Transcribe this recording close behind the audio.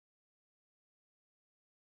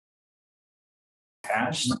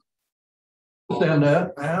past. Understand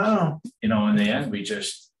that. Yeah. You know, in the end, we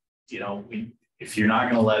just, you know, if you're not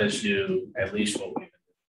going to let us do at least what we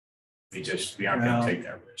aren't going to take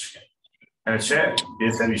that risk. And it's sad.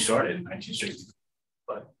 DFW started in 1960.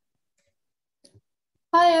 But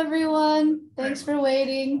hi everyone, thanks for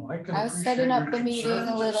waiting. I was setting up the meeting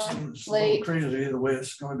a little late. Crazy the way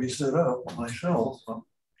it's going to be set up myself. So.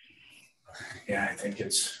 Yeah, I think I'm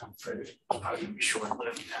afraid it's probably going to be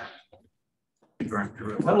short-lived.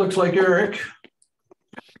 That looks like Eric.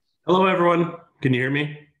 Hello, everyone. Can you hear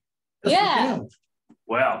me? Yeah.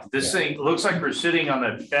 Wow, this thing looks like we're sitting on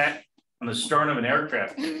the back, on the stern of an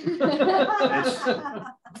aircraft.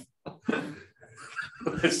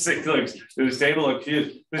 This thing looks, this table looks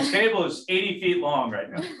huge. This table is 80 feet long right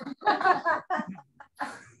now.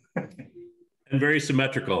 And very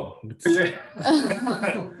symmetrical. Okay,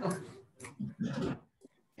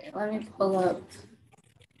 let me pull up.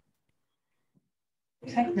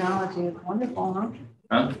 Technology is wonderful, huh?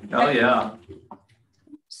 Huh? Oh, yeah.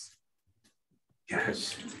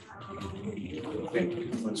 Yes. I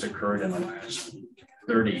think what's occurred in the last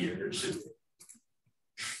 30 years.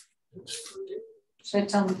 Should I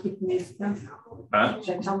tell them to keep the music down? Huh?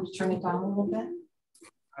 Should I tell them to turn it down a little bit?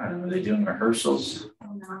 Are they doing rehearsals?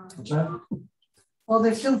 Oh, no. What's that? Well,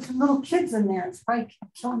 there's still some little kids in there. It's probably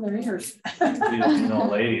killing their ears. An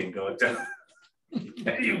old lady and go down.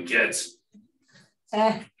 Hey, you kids.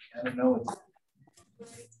 I don't know.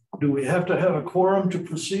 Do we have to have a quorum to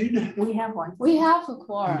proceed? We have one. We have a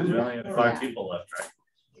quorum. We only have 5 people left, right?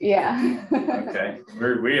 Yeah. Okay.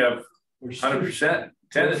 We have 100%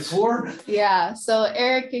 attendance. Yeah, so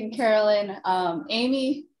Eric and Carolyn,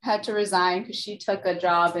 Amy had to resign because she took a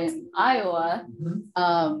job in Iowa.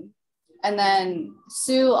 And then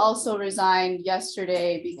Sue also resigned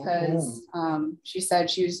yesterday because she said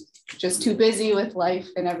she was just too busy with life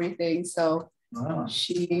and everything. So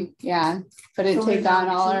she, couldn't take on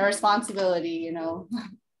all her responsibility, you know.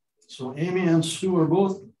 So Amy and Sue are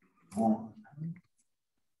both gone.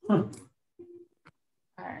 All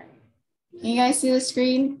right. Can you guys see the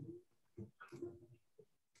screen?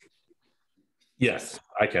 Yes,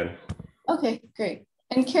 I can. Okay, great.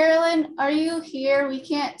 And Carolyn, are you here? We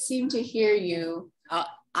can't seem to hear you.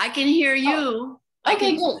 I can hear you. I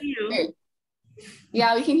Okay, can good. hear you. Great.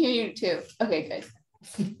 Yeah, we can hear you too. Okay, good.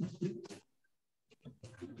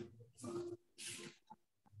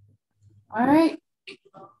 All right.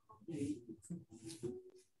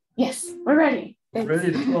 Yes, we're ready. Thanks.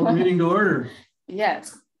 Ready to call the meeting to order.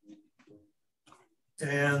 Yes.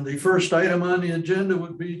 And the first item on the agenda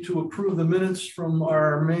would be to approve the minutes from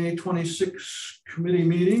our May 26th committee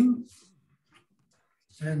meeting.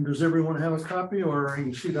 And does everyone have a copy, or you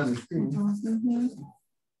can see it on the screen?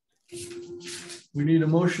 We need a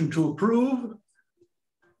motion to approve.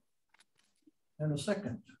 And a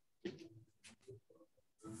second.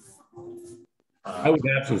 I was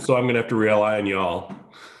absent, so I'm going to have to rely on y'all.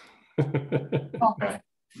 Okay.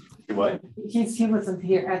 What? He wasn't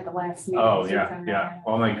here at the last meeting. Oh, yeah.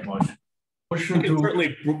 I'll make a motion. Motion I can to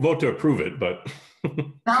certainly vote to approve it, but.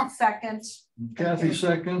 I'll second. Kathy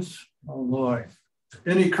seconds. Oh, boy.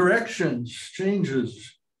 Any corrections,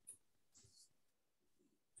 changes?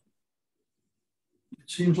 It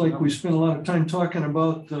seems like we spent a lot of time talking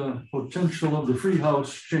about the potential of the free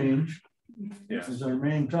house change. Yes. Is our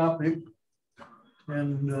main topic.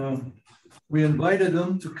 And we invited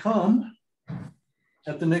them to come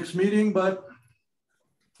at the next meeting, but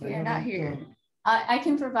They're not here. I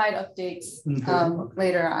can provide updates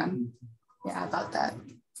later on. Yeah, about that.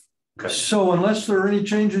 Okay. So unless there are any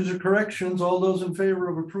changes or corrections, all those in favor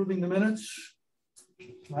of approving the minutes?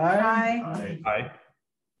 Aye. Aye.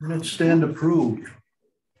 Minutes stand approved.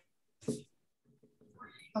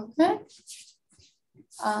 Okay.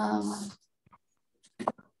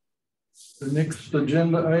 The next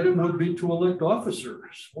agenda item would be to elect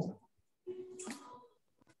officers.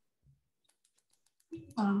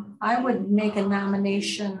 I would make a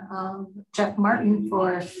nomination of Jeff Martin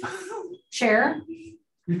for chair.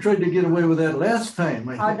 You tried to get away with that last time.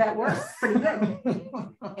 That worked pretty good.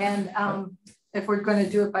 And if we're going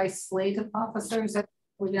to do it by slate of officers,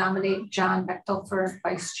 we nominate John Bechtel for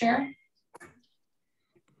vice chair.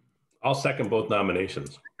 I'll second both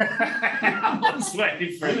nominations. That's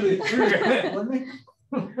waiting for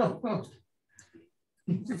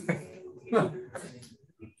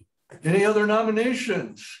Any other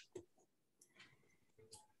nominations?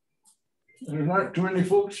 There's not too many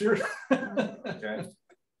folks here. Okay.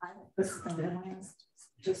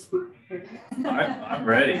 Just I'm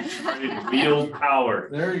ready. Ready to wield power.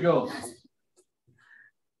 There you go.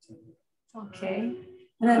 okay.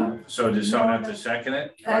 And then, So does someone have to second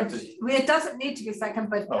it? it doesn't need to be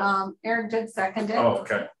second, but Eric did second it. Oh,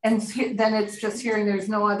 okay. And then it's just hearing there's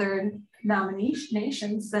no other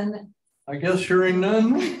nominations, then. I guess hearing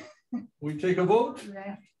none, we take a vote.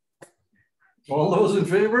 Yeah. All those in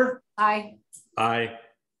favor? Aye. Aye.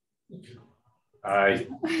 Aye.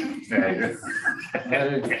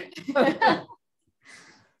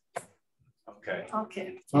 Okay.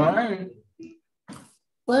 Okay. All right.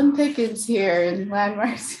 Slim Pickens here in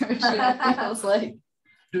Landmarks Commission, it feels like.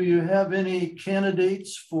 Do you have any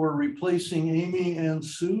candidates for replacing Amy and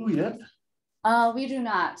Sue yet? We do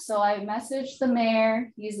not. So I messaged the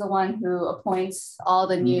mayor. He's the one who appoints all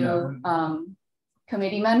the new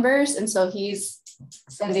committee members. And so he's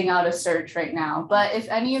sending out a search right now. But if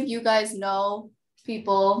any of you guys know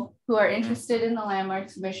people who are interested in the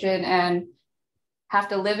Landmarks Commission and have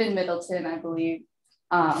to live in Middleton, I believe,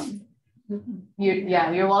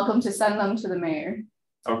 you're welcome to send them to the mayor.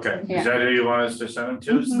 Okay. Yeah. Is that who you want us to send them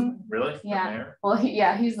to? Mhm. Really? The Yeah. mayor? Well,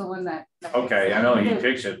 he's the one that. Okay, I know he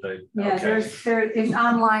picks it, but Yeah, okay. there's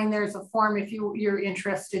online, there's a form if you're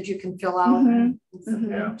interested, you can fill out. Mhm. And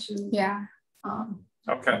submit Yeah. to, Yeah.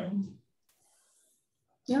 Okay.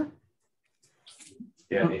 Yeah.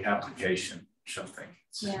 Yeah, the application, something.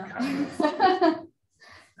 It's Yeah. kind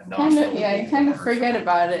of you kind of forget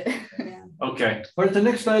about it. yeah. Okay. All right, the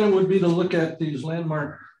next item would be to look at these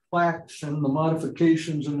landmark plaques and the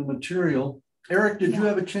modifications in the material. Eric, did you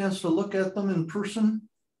have a chance to look at them in person?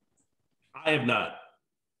 I have not.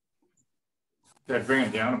 Did I bring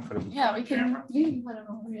them down and put them? Yeah, you can put them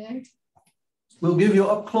over there. We'll give you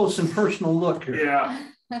up close and personal look here. Yeah.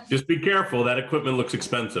 Just be careful. That equipment looks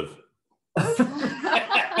expensive.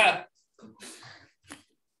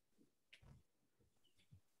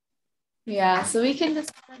 Yeah, so we can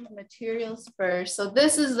discuss the materials first. So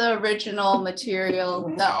this is the original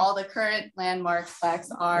material that all the current landmark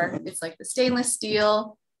plaques are. It's like the stainless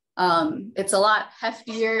steel. It's a lot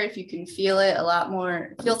heftier if you can feel it,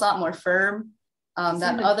 feels a lot more firm.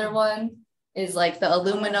 That other one is like the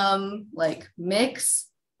aluminum like mix.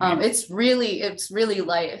 It's really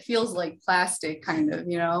light. It feels like plastic kind of,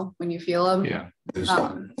 when you feel them. Yeah.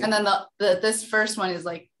 And then this first one is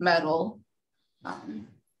like metal.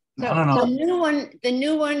 So I don't know. the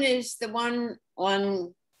new one is the one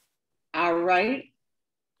on our right?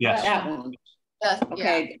 Yes. That one. Yeah.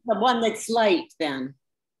 Okay. The one that's light then.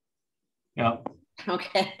 Yeah.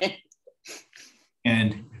 Okay.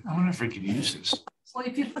 And I wonder if we could use this. Well,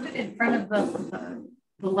 if you put it in front of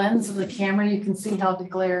the lens of the camera, you can see how the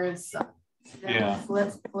glare is. Yeah.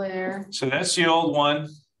 Less glare. So that's the old one.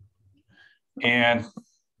 And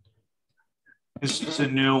this is a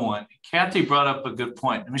new one. Kathy brought up a good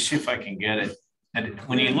point. Let me see if I can get it. And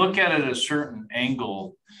when you look at it at a certain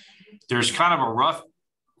angle, there's kind of a rough,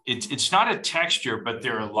 it's not a texture, but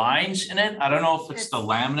there are lines in it. I don't know if it's the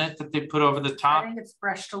laminate that they put over the top. I think it's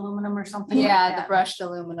brushed aluminum or something. Yeah, like the that. brushed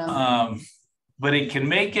aluminum. But it can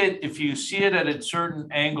make it, if you see it at a certain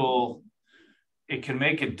angle, it can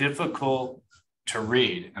make it difficult to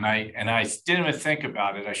read. And I didn't even think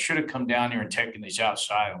about it. I should have come down here and taken these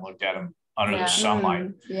outside and looked at them under the sunlight.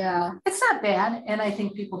 Yeah. It's not bad, and I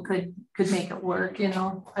think people could make it work. I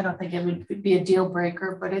don't think it would be a deal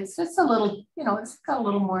breaker, but it's just a little, it's got a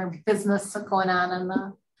little more business going on in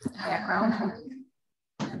the background.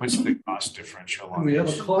 What's the cost differential on We have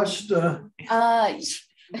this? a cost.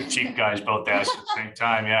 The cheap guys both asked at the same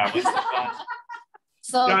time. Yeah. What's the cost?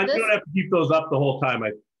 So John, this, you don't have to keep those up the whole time.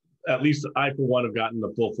 At least I, for one, have gotten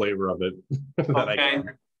the full flavor of it. Okay.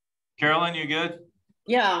 Carolyn, you good?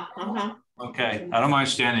 Yeah. Okay. I don't mind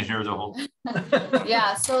standing here the whole.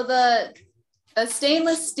 yeah, so the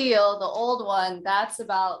stainless steel, the old one, that's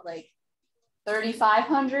about like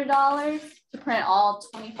 $3,500 to print all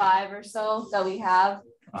 25 or so that we have.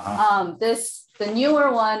 The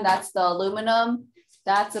newer one, that's the aluminum,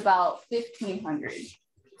 that's about $1,500.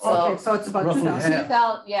 Okay, so it's about roughly 2,000. half.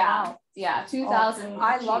 2,000, yeah, 2,000.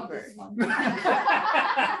 I love cheaper. this one.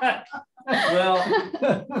 Well,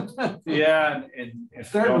 yeah, and if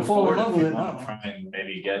Starting to going fall in forward, love if with you it want now. to try and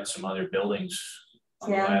maybe get some other buildings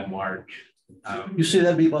on the Yeah. landmark. You say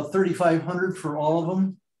that'd be about 3,500 for all of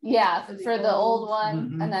them? Yeah, for the old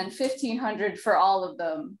one, Mhm. and then 1,500 for all of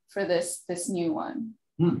them for this new one.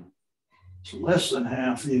 So less than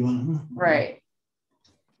half even. Right.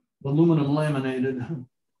 Aluminum laminated.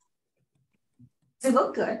 They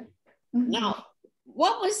look good. Now,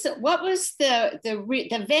 what was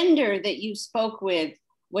the vendor that you spoke with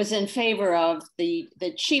was in favor of the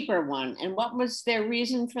cheaper one, and what was their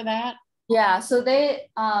reason for that? Yeah, so they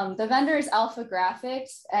the vendor is Alpha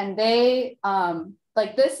Graphics, and they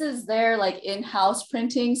like this is their like in-house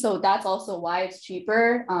printing, so that's also why it's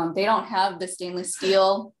cheaper. They don't have the stainless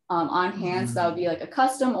steel on hand, so that would be like a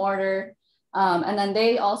custom order. And then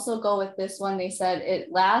they also go with this one. They said it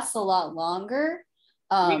lasts a lot longer.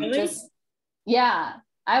 Really? Yeah,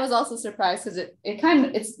 I was also surprised because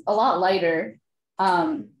it's a lot lighter.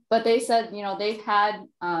 But they said, you know,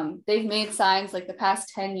 they've made signs like the past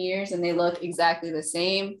 10 years and they look exactly the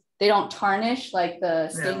same. They don't tarnish like the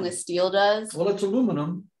stainless steel does. Well, it's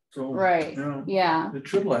aluminum, so Right. Yeah. it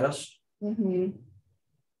should last. Mm-hmm.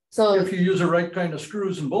 So if you use the right kind of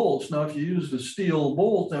screws and bolts. Now, if you use the steel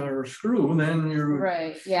bolt or screw, then you're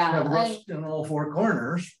right. Yeah. have rust in all four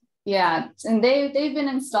corners. Yeah, and they've been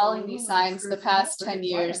installing these signs the past 10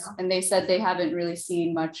 years, and they said they haven't really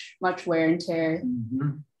seen much wear and tear.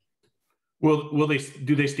 Mm-hmm. Will they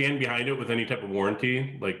stand behind it with any type of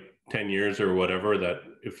warranty, like 10 years or whatever, that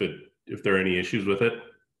if there are any issues with it?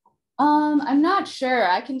 I'm not sure.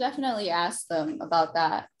 I can definitely ask them about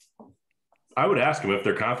that. I would ask them if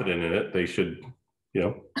they're confident in it. They should, you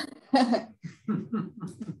know.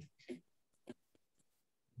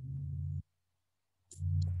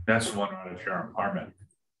 That's the one right at your apartment.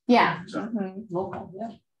 Yeah. Local, yeah.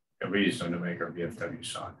 And we used them to make our VFW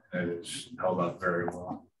sign. And it is held up very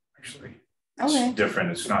well, actually. It's Okay.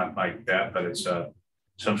 different. It's not like that, but it's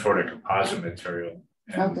some sort of composite material.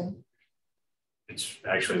 And Okay. it's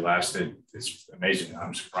actually lasted. It's amazing.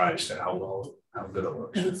 I'm surprised at how good it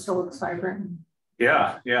looks. And it still looks vibrant.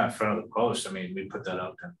 Yeah, in front of the post. I mean, we put that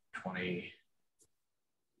up in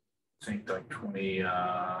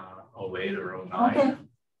 2008 or 09. Okay.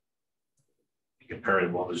 You compare it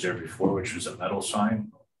to what was there before, which was a metal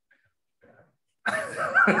sign.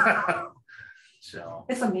 So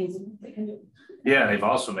It's amazing what they can do. yeah, they've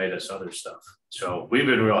also made us other stuff. So we've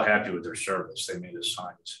been real happy with their service. They made us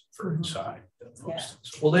signs for inside. Yeah.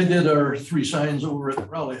 Well, they did our 3 signs over at the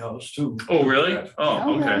Raleigh House too. Oh, really?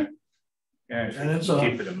 Oh, okay. Yeah, And it's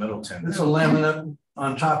keep it in Middleton. It's a laminate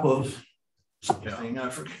on top of something. I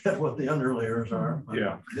forget what the underlayers are.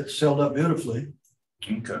 Yeah. It's sealed up beautifully.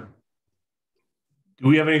 Okay. Do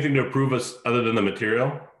we have anything to approve us other than the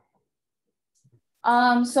material?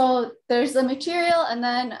 So there's the material, and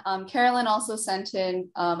then Carolyn also sent in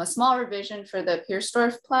a small revision for the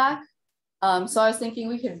Piersdorf plaque. So I was thinking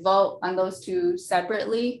we could vote on those two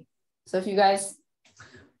separately. So if you guys,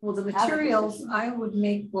 well, the materials I would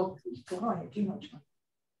make. Well, go ahead. You know.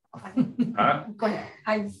 Huh? Go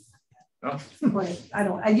ahead. No. Go ahead. I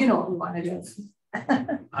don't. You know what we want to do.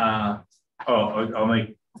 I'll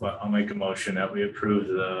make a motion that we approve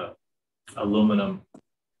the aluminum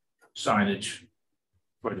signage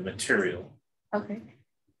for the material. okay.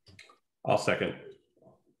 I'll second.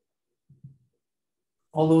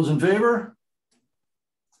 All those in favor?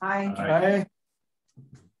 I Aye.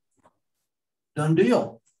 Done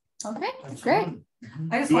deal. Okay, That's great. fun.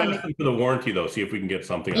 just Do want to anything for the warranty though, see if we can get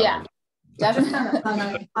something. Yeah. out of it.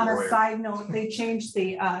 Definitely. on a side note, they changed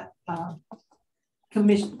the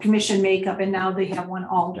commission makeup, and now they have one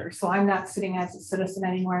alder. So I'm not sitting as a citizen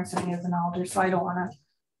anymore. I'm sitting as an alder. So I don't want to,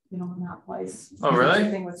 monopolize. Oh, really?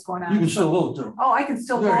 Everything what's going on. You can still vote though. Oh, I can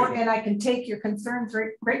still There you vote, go. and I can take your concerns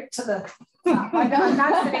right to the top. I'm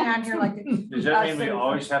not sitting on here like. Does that mean we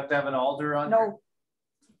always have to have an alder on? No.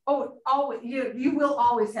 Oh, always, you will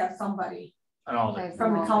always have somebody An alder.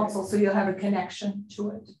 from the council, so you'll have a connection to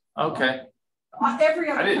it. Okay. Every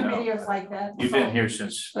I other didn't know. committee is like that. You've been here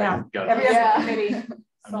since I Yeah, got every here. Yeah. other committee.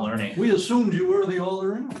 I'm So- learning. We assumed you were the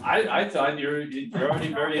alder anyway. I thought you're already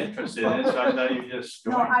very interested in it, so I thought you just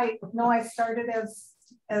No, joined. I started as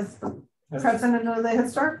president of the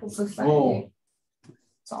historical society. Oh.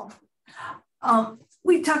 So,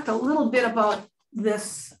 we talked a little bit about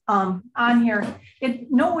this on here.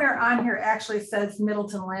 Nowhere on here actually says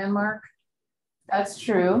Middleton Landmark. That's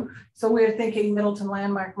true. So we're thinking Middleton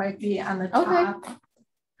Landmark might be on the top,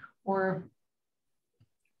 or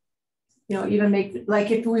even make, like,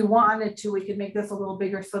 if we wanted to, we could make this a little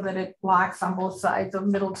bigger so that it blocks on both sides of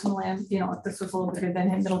Middleton Land. If this was a little bigger, then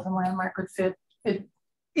Middleton Landmark would fit.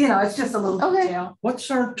 It's just a little detail. What's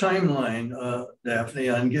our timeline, Daphne,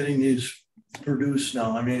 on getting these produced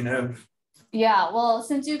now? I mean, Yeah, well,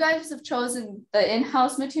 since you guys have chosen the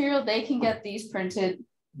in-house material, they can get these printed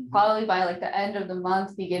probably by like the end of the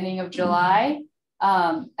month, beginning of July.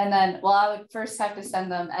 And then, I would first have to send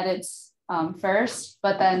them edits first,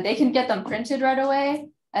 but then they can get them printed right away.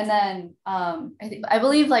 And then I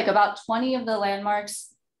believe like about 20 of the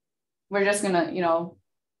landmarks, we're just gonna,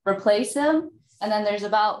 replace them. And then there's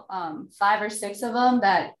about 5 or 6 of them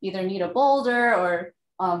that either need a boulder or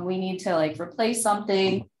we need to like replace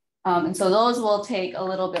something. And so those will take a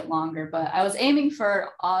little bit longer, but I was aiming for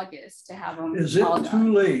August to have them. Is it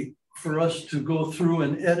too late for us to go through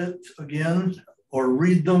and edit again or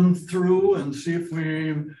read them through and see if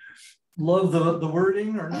we love the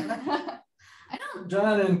wording or not? I don't.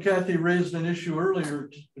 John and Kathy raised an issue earlier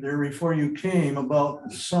there before you came about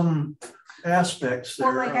some aspects there.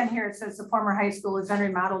 Well, like on here, it says the former high school is then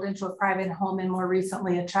remodeled into a private home and more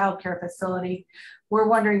recently a childcare facility. We're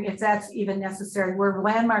wondering if that's even necessary. We're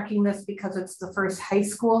landmarking this because it's the first high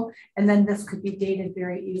school, and then this could be dated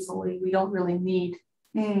very easily. We don't really need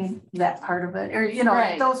that part of it, or you know,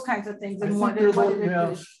 right. Those kinds of things. And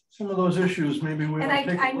some of those issues maybe we. And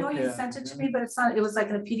I know you sent it to me, but it's not. It was like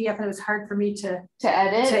in a PDF, and it was hard for me to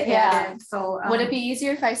edit. Edit. So would it be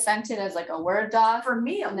easier if I sent it as like a Word doc for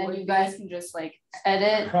me? And then you guys can just like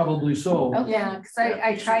edit. Probably so. Okay. Yeah, because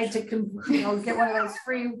I tried to get one of those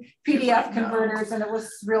free PDF converters, and it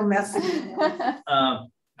was real messy.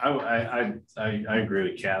 I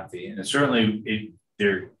agree with Kathy, and certainly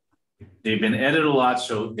they've been edited a lot,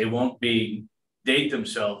 so they won't date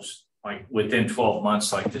themselves like within 12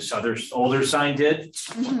 months, like this older sign did,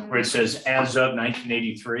 where it says as of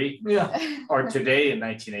 1983, or today in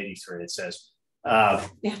 1983, it says. Now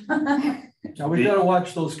we got to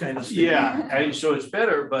watch those kind of stuff. Yeah, and so it's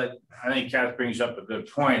better, but I think Kath brings up a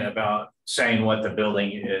good point about saying what the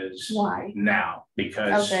building is now,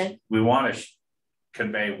 because we want to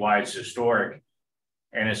convey why it's historic,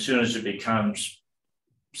 and as soon as it becomes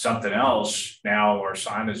something else, now our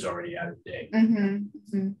sign is already out of date.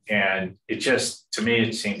 And it just, to me,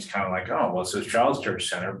 it seems kind of like, oh, well, it says Child Care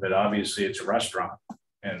Center, but obviously it's a restaurant.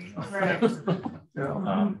 And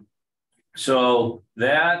so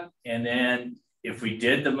that, and then if we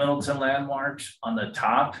did the Middleton landmarks on the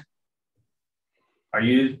top, are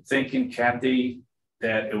you thinking, Kathy,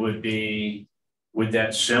 that it would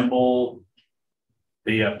that symbol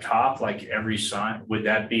be up top like every sign? Would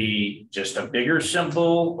that be just a bigger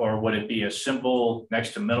symbol, or would it be a symbol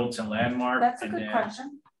next to Middleton landmark? That's a good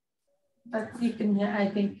question. But you can, I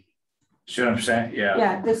think. See what I'm saying? Yeah.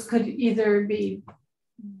 Yeah, this could either be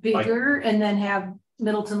bigger and then have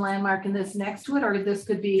Middleton landmark and this next to it, or this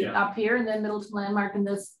could be up here and then Middleton landmark and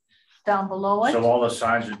this down below it. So all the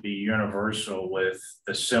signs would be universal with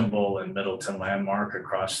the symbol and Middleton landmark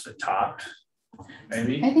across the top.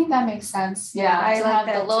 Maybe. I think that makes sense. Yeah, I like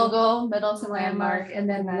the logo, Middleton landmark, and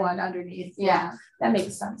then one underneath. Yeah, that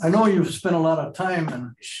makes sense. I know you've spent a lot of time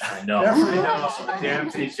and I know. Damn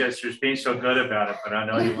teachers being so good about it, but I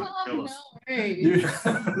know you want to kill us.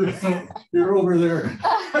 You're over there.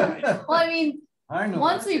 Well, I mean, I know.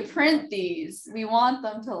 Once we print these, we want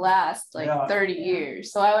them to last like 30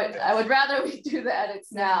 years. So I would rather we do the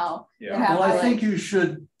edits now. Yeah. Well, I think you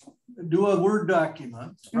should do a Word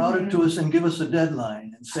document, route it to us, and give us a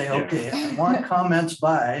deadline and say, okay, I want comments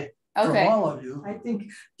by from all of you. I think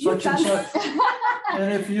such and such.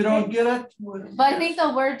 And if you don't get it, but I think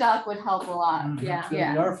the Word doc would help a lot. It's gonna be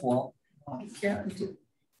our fault. Yeah.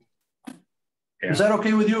 Is that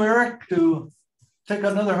okay with you, Eric, to take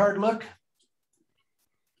another hard look?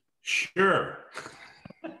 Sure.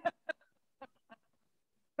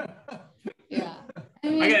 Yeah.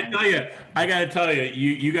 I gotta tell you,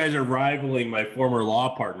 you guys are rivaling my former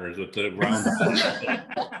law partners with the round.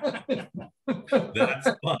 That's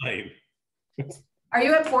fine. Are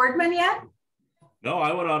you at Boardman yet? No,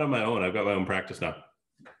 I went out on my own. I've got my own practice now.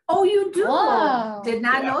 Oh, you do? Wow. Did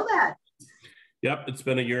not know that. Yep, it's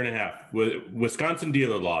been a year and a half. Wisconsin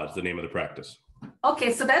Dealer Law is the name of the practice.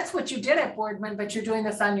 Okay, so that's what you did at Boardman, but you're doing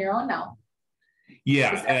this on your own now.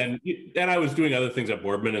 Yeah, and I was doing other things at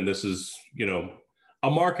Boardman, and this is, a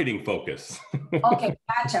marketing focus. Okay,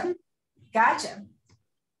 gotcha.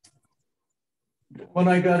 When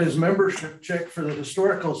I got his membership check for the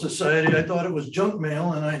Historical Society, I thought it was junk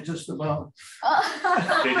mail, and I just about.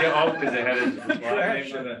 Did you? Oh, because they had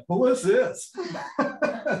it. Who was this?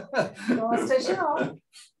 Goes to show.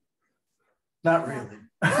 Not really.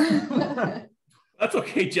 That's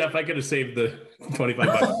okay, Jeff. I could have saved the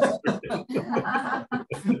 $25.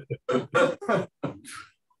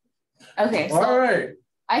 Okay, so all right.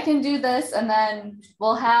 I can do this, and then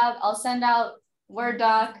I'll send out Word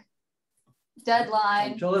doc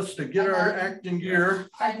deadline. Tell us to get our act in gear.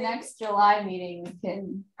 Our next July meeting, we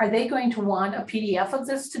can. Are they going to want a PDF of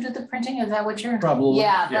this to do the printing? Is that what you're? Probably.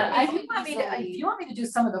 Yeah, but if you want me to do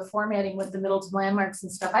some of the formatting with the Middleton landmarks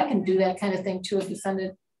and stuff, I can do that kind of thing too if you send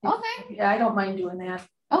it. Okay. Yeah, I don't mind doing that.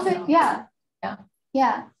 Okay. Yeah.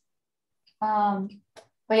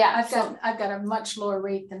 But yeah, I've got a much lower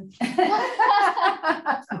rate than.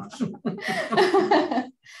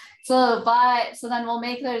 So then we'll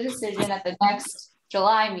make the decision at the next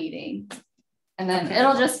July meeting, And then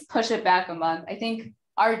it'll just push it back a month. I think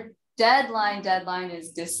our deadline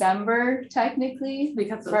is December technically,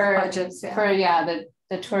 because of for budgets.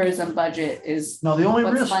 The tourism budget is. Now, the only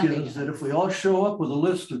risk is that if we all show up with a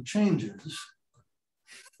list of changes,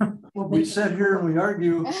 we sit here and we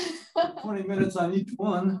argue 20 minutes on each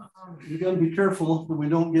one. You got to be careful that we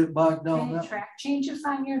don't get bogged down. Can you track changes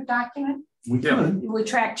on your document? We could. We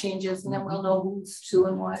track changes and then we'll know who's to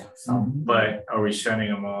and what. So, but are we sending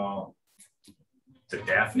them all to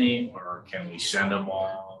Daphne, or can we send them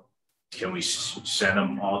all? Can we send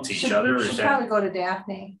them all to each other? Or should probably go to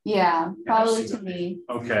Daphne. Yeah, probably to me.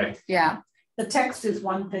 Okay. Yeah. The text is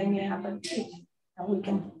one thing, yeah, but we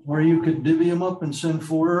can. Or you could divvy them up and send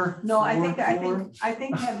 4. No, I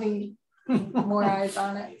think having more eyes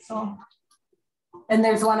on it. So, and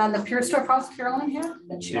there's one on the Pierstorf House, Carolyn here.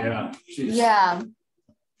 Yeah. Yeah.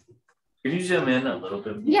 Can you zoom in a little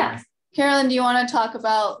bit more? Yeah. Carolyn, do you want to talk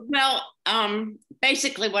about? Well,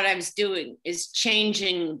 basically what I was doing is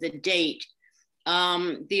changing the date.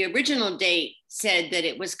 The original date said that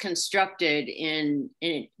it was constructed in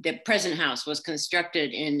the present house was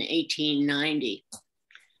constructed in 1890.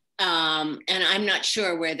 And I'm not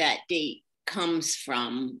sure where that date comes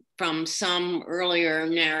from some earlier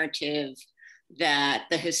narrative that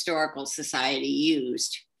the Historical Society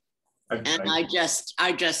used. And I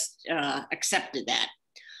just accepted that.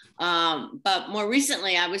 But more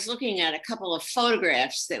recently, I was looking at a couple of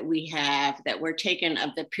photographs that we have that were taken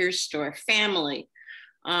of the Pierstorf family.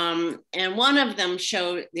 And one of them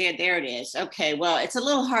showed, there it is. Okay, well, it's a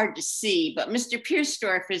little hard to see, but Mr.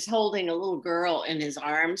 Pierstorf is holding a little girl in his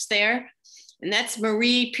arms there. And that's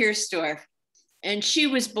Marie Pierstorf. And she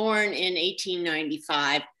was born in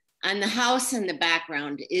 1895. And the house in the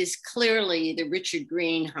background is clearly the Richard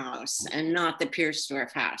Green house and not the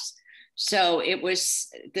Pierstorf house. So it was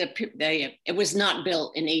it was not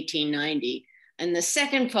built in 1890. And the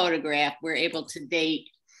second photograph we're able to date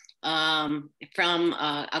from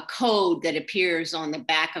a code that appears on the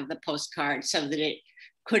back of the postcard, so that it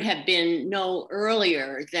could have been no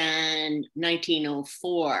earlier than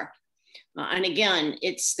 1904. And again,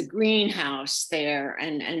 it's the greenhouse there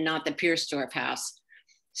and not the Pierstorf house.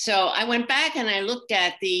 So I went back and I looked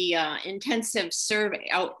at the intensive survey.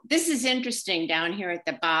 Oh, this is interesting down here at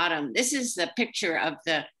the bottom. This is the picture of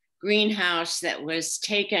the greenhouse that was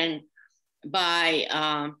taken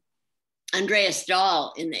by Andreas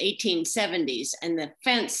Dahl in the 1870s. And the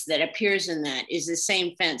fence that appears in that is the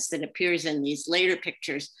same fence that appears in these later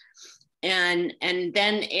pictures. And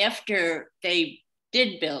then after they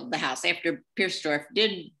did build the house, after Pierstorf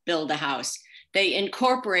did build a house, they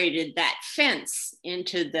incorporated that fence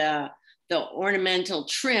into the ornamental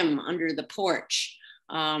trim under the porch.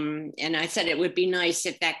 And I said it would be nice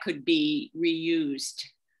if that could be reused.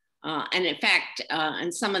 And in fact,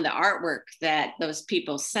 in some of the artwork that those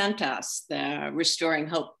people sent us, the Restoring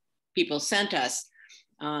Hope people sent us,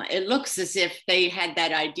 it looks as if they had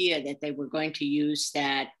that idea that they were going to use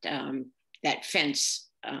that, that fence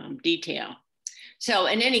detail. So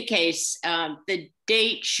in any case, the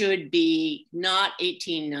date should be not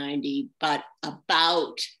 1890, but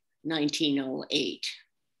about 1908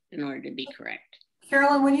 in order to be correct.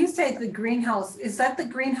 Carolyn, when you say the greenhouse, is that the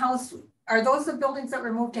greenhouse? Are those the buildings that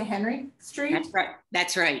were moved to Henry Street? That's right.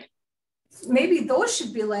 That's right. Maybe those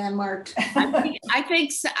should be landmarked. I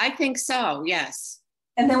think so. Yes.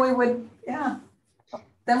 And then we would, yeah.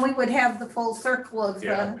 Then we would have the full circle of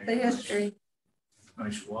the history.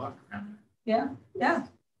 Nice walk. Yeah, yeah.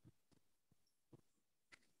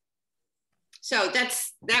 So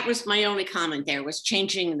that was my only comment there, was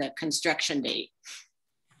changing the construction date.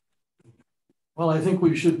 Well, I think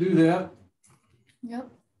we should do that. Yep.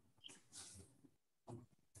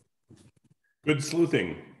 Good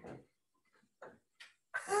sleuthing.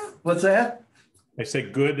 What's that? I say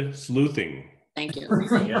good sleuthing. Thank you.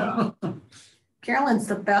 Yeah. Carolyn's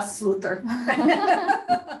the best sleuther.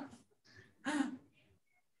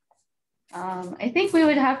 I think we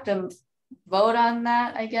would have to vote on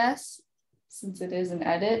that, I guess, since it is an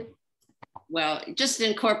edit. Well, just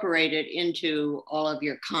incorporate it into all of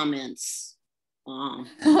your comments. Oh,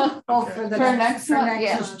 for next one,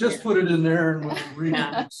 yeah. Just put it in there and we'll read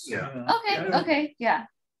it. Yeah. Okay, yeah.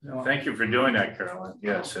 Thank you for doing that, Carolyn.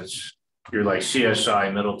 Yes, you're like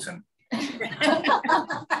CSI Middleton.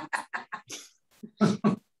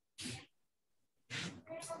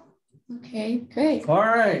 Okay, great. All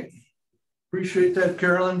right. Appreciate that,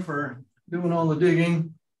 Carolyn, for doing all the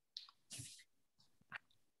digging.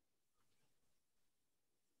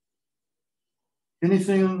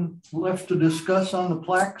 Anything left to discuss on the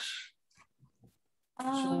plaques?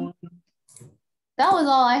 That was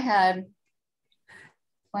all I had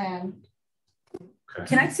planned. Okay.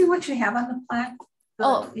 Can I see what you have on the plaque?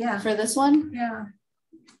 Oh, yeah. For this one? Yeah.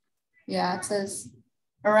 Yeah, it says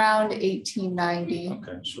around 1890.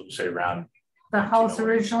 Okay, so say around. The house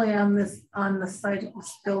originally on the site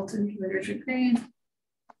was built in Literature Green.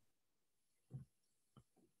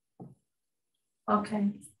 Okay.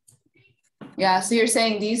 Yeah, so you're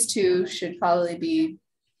saying these two should probably be.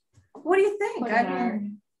 What do you think?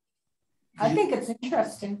 I think it's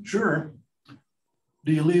interesting. Sure.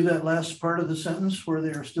 Do you leave that last part of the sentence where they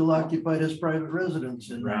are still occupied as private residents?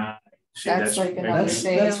 And Right. See, that's like another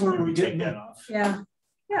thing. That's where we take get that off. Yeah.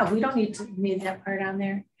 Yeah, we don't need that part on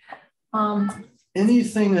there.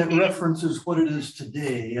 Anything that references what it is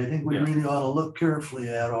today, I think we Yeah. really ought to look carefully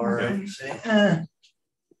at or Okay. say,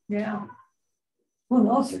 Yeah. Who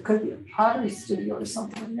knows? There could be a pottery studio or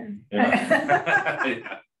something in there.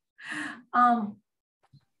 Yeah.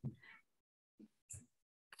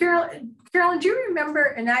 Carolyn, do you remember,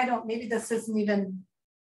 and I don't, maybe this isn't even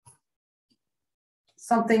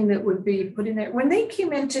something that would be put in there, when they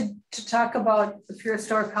came in to talk about the Pure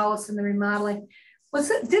Stork house and the remodeling,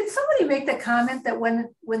 did somebody make the comment that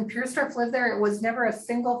when Pure Stork lived there, it was never a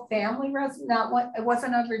single family resident, it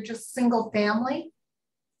wasn't ever just single family?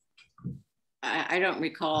 I don't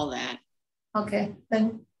recall that. Okay,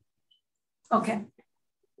 then, okay.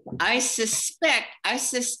 I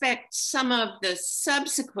suspect some of the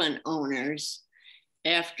subsequent owners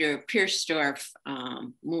after Piersdorf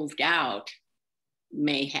moved out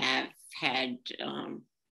may have had,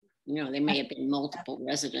 they may have been multiple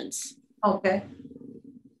residents. Okay.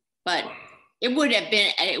 But it would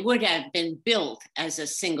have been built as a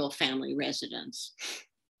single family residence.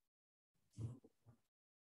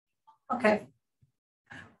 Okay.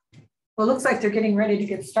 Well, it looks like they're getting ready to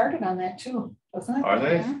get started on that too, doesn't it? Are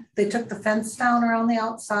they? They took the fence down around the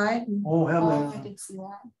outside. And, oh, have I they? did see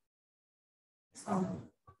that. so.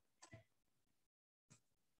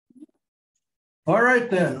 All right,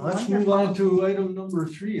 then, let's move on to item number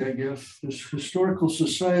 3, I guess. This Historical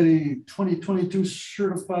Society 2022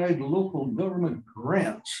 Certified Local Government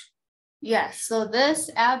Grants. Yes, so this,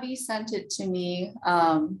 Abby sent it to me.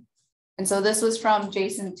 And so this was from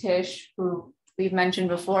Jason Tisch, who we've mentioned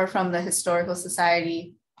before from the Historical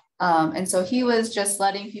Society. And so he was just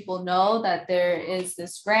letting people know that there is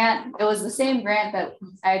this grant. It was the same grant that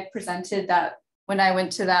I had presented that when I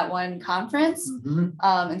went to that one conference. Mm-hmm.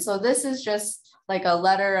 And so this is just like a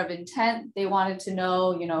letter of intent. They wanted to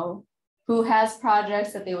know, who has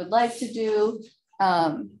projects that they would like to do.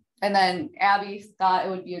 And then Abby thought it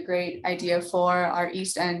would be a great idea for our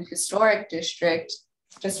East End Historic District,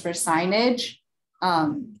 just for signage.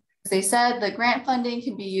 They said the grant funding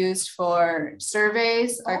can be used for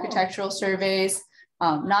surveys, architectural surveys,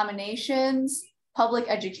 nominations, public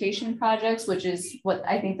education projects, which is what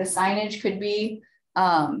I think the signage could be.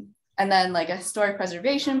 And then like a historic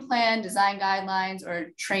preservation plan, design guidelines,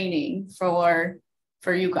 or training for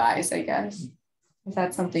you guys, I guess, if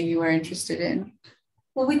that's something you were interested in.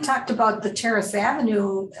 Well, we talked about the Terrace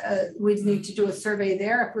Avenue. We'd need to do a survey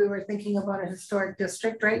there if we were thinking about a historic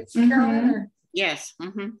district, right, Carolyn? Yes.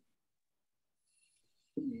 Mm-hmm.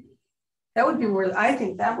 That would be worth. I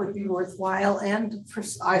think that would be worthwhile, and for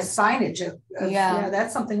signage. Yeah,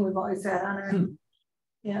 that's something we've always had on our.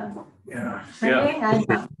 Yeah. Yeah. Training, I'm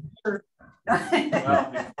not sure.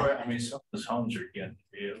 Well, some of those homes are getting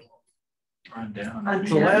real run down. On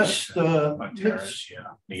The last on terrace, you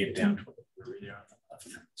get down to where they are on the left.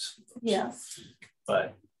 Yes.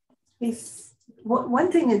 But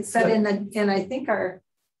one thing it said in I think our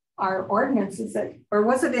ordinance is that, or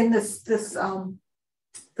was it in this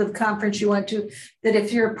the conference you went to, that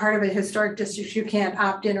if you're a part of a historic district, you can't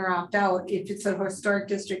opt in or opt out if it's a historic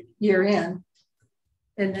district you're in,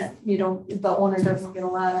 and that the owner doesn't get a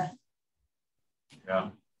lot of.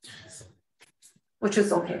 Yeah. Which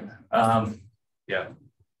is okay. Yeah,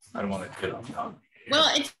 I don't want to get on top. Well,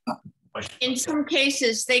 in some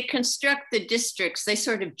cases, they construct the districts, they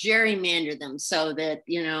sort of gerrymander them so that,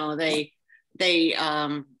 they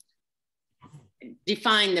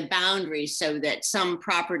define the boundaries so that some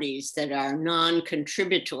properties that are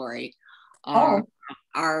non-contributory are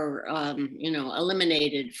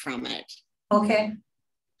eliminated from it. Okay.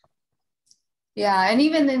 Yeah, and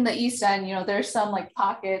even in the East End, there's some like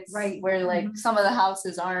pockets where like some of the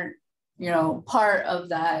houses aren't, part of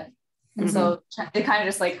that. And so it kind of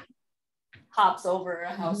just like hops over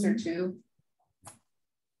a house or two.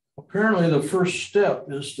 Apparently the first step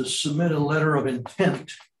is to submit a letter of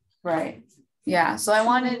intent. Right. Yeah, so I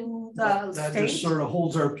wanted that just sort of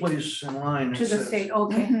holds our place in line to the state.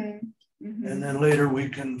 Okay. And then later we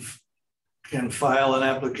can file an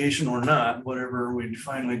application or not, whatever we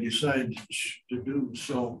finally decide to do.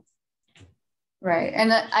 So Right.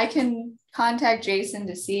 And I can contact Jason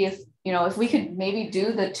to see if, you know, if we could maybe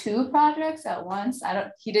do the 2 projects at once.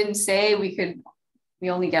 He didn't say we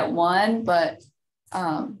only get one, but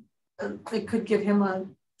it could give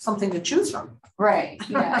him something to choose from. Right.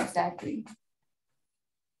 Yeah, exactly.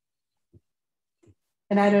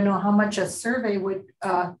 And I don't know how much a survey would,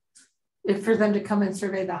 if for them to come and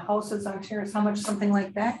survey the houses on Terrace, how much something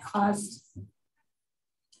like that costs.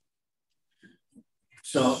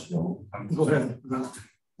 So Go ahead.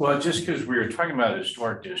 Well, just because we were talking about a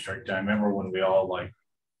historic district, I remember when we all like,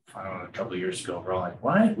 I don't know, a couple of years ago, we're all like,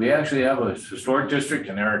 what? We actually have a historic district?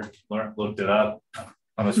 And Eric looked it up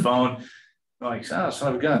on his phone. We're like, oh,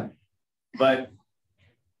 son of a gun. But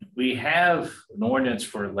we have an ordinance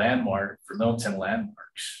for Middleton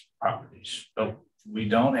landmarks properties, but we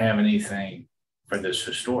don't have anything for this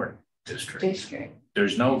historic district.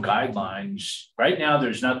 There's no guidelines. Right now,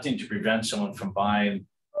 there's nothing to prevent someone from buying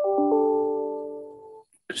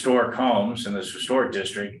historic homes in this historic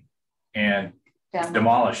district and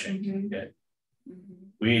demolishing it.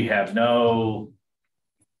 We have no,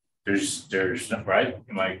 there's no, right?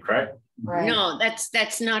 Am I correct? Right. No,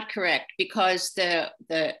 that's not correct, because the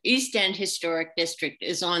East End Historic District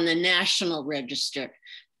is on the National Register,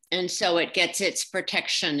 and so it gets its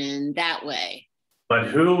protection in that way. But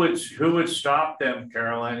who would stop them,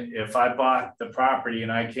 Carolyn, if I bought the property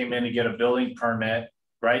and I came in to get a building permit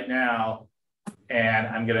right now, and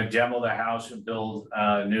I'm going to demo the house and build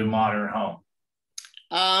a new modern home?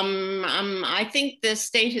 I think the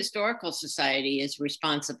State Historical Society is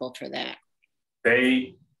responsible for that.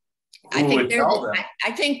 I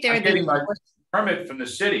think they're getting my permit from the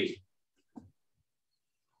city.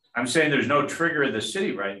 I'm saying there's no trigger in the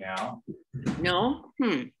city right now. No?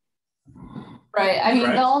 Right. I mean,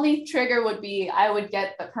 the only trigger would be I would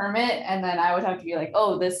get the permit and then I would have to be like,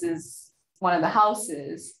 oh, this is one of the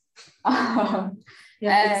houses. Yeah,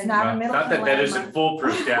 it's not a Middleton not that isn't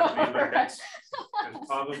foolproof, Daphne, but that's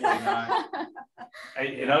probably not.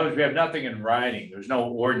 In other words, we have nothing in writing. There's no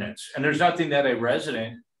ordinance, and there's nothing that a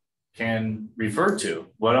resident can refer to.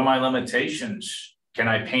 What are my limitations? Can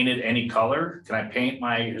I paint it any color? Can I paint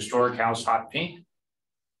my historic house hot pink?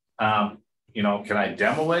 You know, can I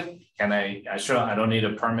demo it? Can I don't need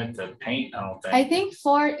a permit to paint, I don't think. I think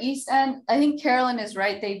for East End, I think Carolyn is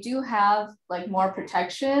right. They do have like more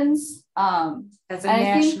protections. As a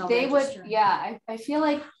national they register. would, yeah, I feel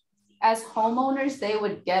like as homeowners, they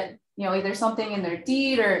would get, you know, either something in their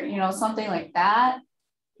deed or, you know, something like that.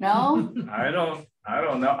 No? I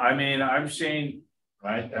don't know. I mean, I've seen,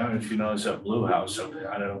 right? I don't know if you know, there's a blue house over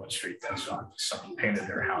there. I don't know what street that's on. Someone painted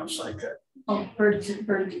their house like that. Oh, bird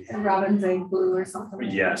robin's egg blue or something.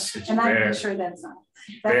 Yes, it's and I'm very, not sure that's not.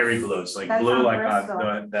 Very blue. It's like blue, like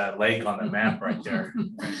on the lake on the map right there.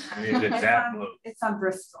 I mean, it's that blue. It's on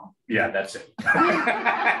Bristol. Yeah, that's it.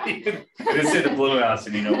 It's in the blue house,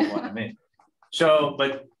 and you know what I mean. So,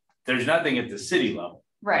 but there's nothing at the city level,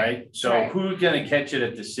 right? So who's going to catch it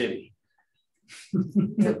at the city?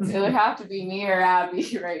 It would have to be me or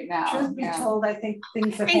Abby right now. Truth be told, I think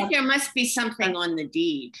things. I think there must be something on the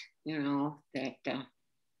deed, you know, that.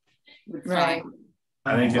 Right.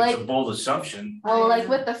 I think that's a bold assumption. Well, like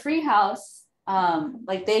with the free house,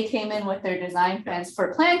 like they came in with their design plans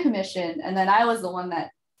for plan commission, and then I was the one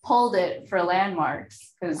that pulled it for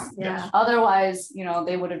landmarks, because otherwise, you know,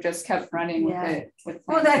 they would have just kept running with it.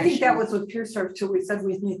 Well, I think that was with PureServe too. We said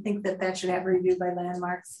we think that should have reviewed by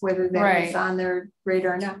landmarks, whether that was on their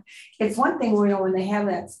radar or not. It's one thing we know when they have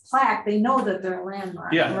that plaque, they know that they're a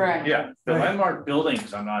landmark. Yeah, yeah. The landmark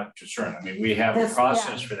buildings, I'm not concerned. I mean, we have a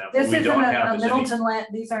process for that. But this we isn't don't a have Middleton land.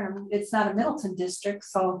 These aren't. It's not a Middleton district,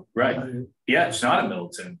 so yeah, it's not a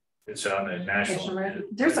Middleton. It's on the national.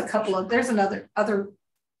 There's a couple of. There's other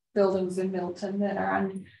buildings in Middleton that are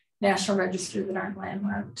on National Register that aren't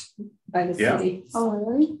landmarked by the city. Oh,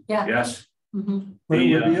 really? Yeah. Yes. Mm-hmm. But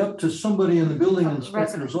it would be up to somebody in the building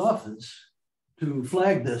inspector's office to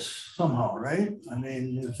flag this somehow, right? I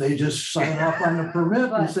mean, if they just sign off on the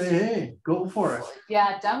permit and say, hey, go for it.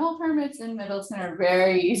 Yeah, demo permits in Middleton are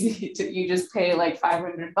very easy to, you just pay like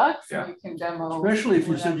 $500 and you can demo. Especially if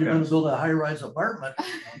you said you're going to build a high-rise apartment.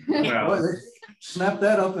 Well, snap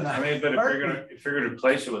that up in a but if you're gonna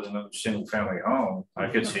replace it with another single family home, I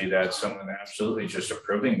could see that someone absolutely just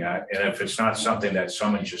approving that. And if it's not something that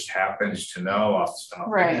someone just happens to know off the top,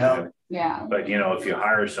 right? Yeah. But you know, if you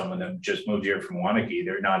hire someone that just moved here from Wanakee,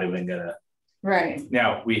 they're not even gonna. Right.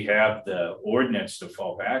 Now we have the ordinance to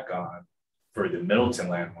fall back on for the Middleton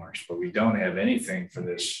landmarks, but we don't have anything for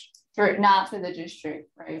this. Not for the district,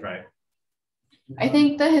 right? Right. I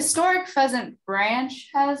think the historic Pheasant Branch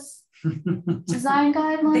has design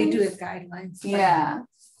guidelines. They do have guidelines. Yeah.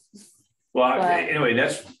 Well, anyway,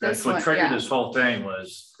 that's what triggered yeah. this whole thing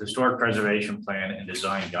was historic preservation plan and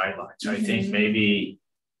design guidelines. I think maybe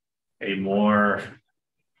a more,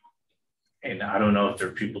 and I don't know if there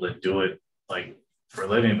are people that do it like for a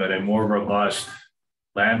living, but a more robust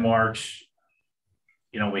landmarks.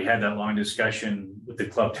 You know, we had that long discussion with the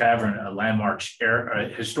Club Tavern, a landmarks a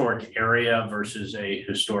historic area versus a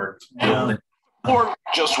historic building. Or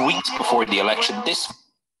just weeks before the election.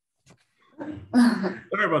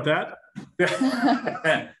 Sorry about that.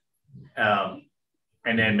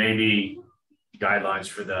 And then maybe guidelines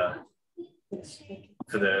for the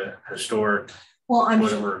historic. Well,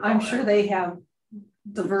 I'm sure they have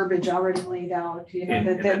the verbiage already laid out. You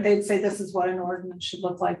know, that they'd say this is what an ordinance should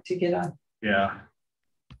look like to get on. Yeah.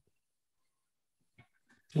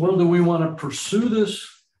 Well, do we want to pursue this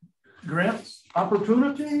grant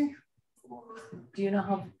opportunity? Do you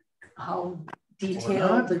know how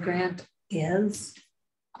detailed the grant is?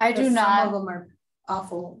 I do not. Some of them are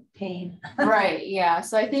awful pain. Right. Yeah.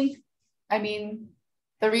 So I think, I mean,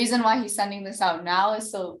 the reason why he's sending this out now is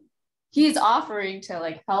so he's offering to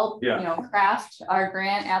like help, you know, craft our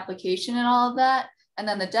grant application and all of that. And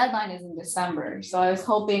then the deadline is in December. So I was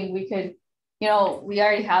hoping we could, you know, we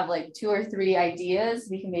already have like 2 or 3 ideas.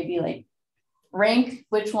 We can maybe like rank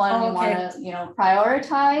which one we want to, you know,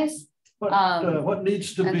 prioritize. What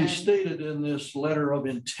needs to be stated in this letter of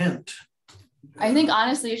intent? I think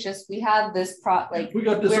honestly, it's just we have this we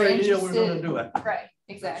got this idea, we're going to do it. Right,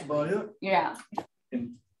 exactly. That's about it. Yeah.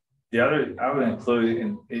 And the other, I would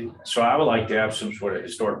include so I would like to have some sort of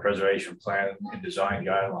historic preservation plan and design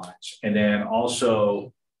guidelines, and then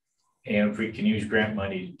also, and if we can use grant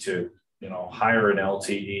money to, you know, hire an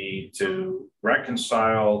LTE to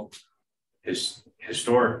reconcile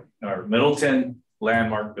historic or Middleton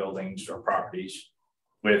landmark buildings or properties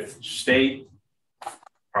with state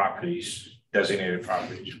properties, designated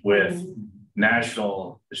properties, with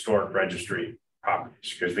National Historic Registry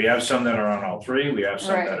properties, because we have some that are on all 3. We have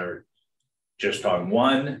some that are just on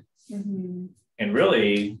 1. And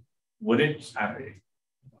really, wouldn't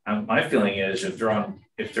my feeling is if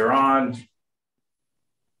they're on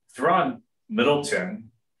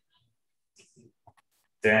Middleton,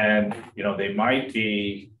 then, you know, they might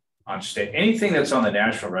be on state. Anything that's on the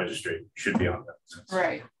National Registry should be on Middleton.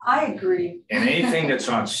 Right. I agree. And anything that's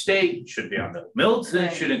on state should be on Middleton.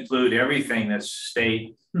 Middleton should include everything that's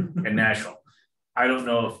state and national. I don't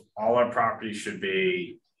know if all our properties should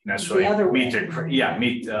be necessarily meet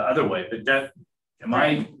the other way, but that, am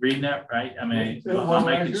I reading that right? I mean, am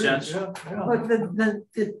I making sense? But the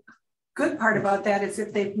good part about that is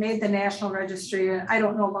if they've made the National Registry, and I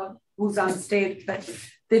don't know about who's on state, but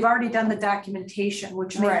they've already done the documentation,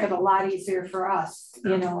 which makes it a lot easier for us.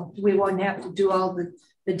 You know, we won't have to do all the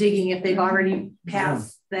digging if they've already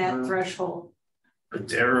passed that threshold. But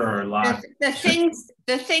there are a lot.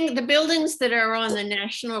 The buildings that are on the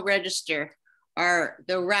National Register are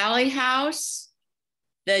the Rally House,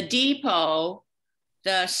 the Depot,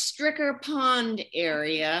 the Stricker Pond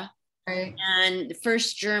area, and the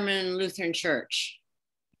First German Lutheran Church.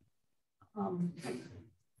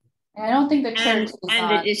 I don't think the church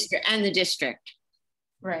and the district.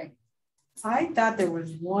 Right. I thought there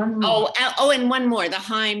was one more. And one more, the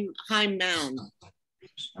Heim Mound.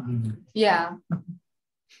 Yeah.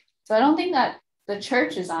 So I don't think that the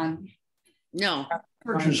church is on. No.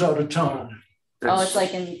 Church is out of town. It's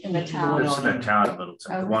like in the town. It's in the town of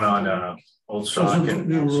Middleton. The one on Old Stock and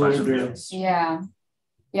Yeah.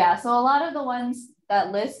 Yeah. So a lot of the ones,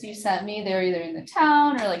 that list you sent me, they're either in the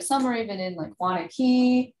town or like some are even in like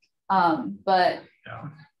Wanakee. But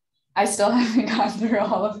I still haven't gone through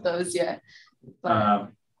all of those yet. But.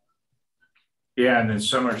 And then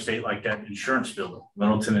some are state, like that insurance building,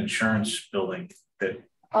 Middleton Insurance Building, that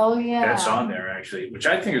that's on there actually, which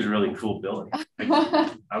I think is a really cool building.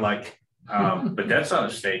 I like, but that's on a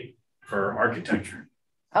state for architecture.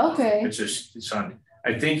 Okay. It's on.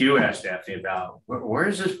 I think you asked Daphne about where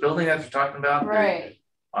is this building that you're talking about? Right.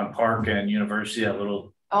 On Park and University, that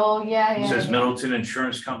little. It says Middleton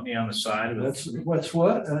Insurance Company on the side of it. That's what's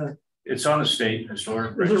what? It's on the state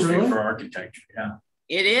historic registry for architecture. Yeah.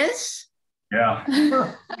 It is? Yeah.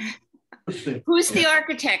 Who's the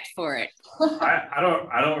architect for it? I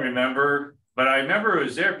don't remember, but I remember it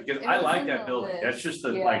was there because I like that building. That's just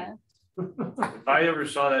like, if I ever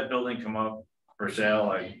saw that building come up for sale,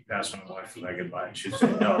 I asked my wife if I could buy it. She'd say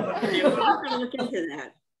no. But look into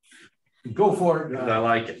that. Go for it. I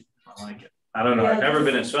like it. I don't know. I've never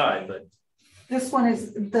been inside, but this one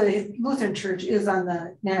is the Lutheran Church is on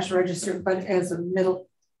the National Register, but as a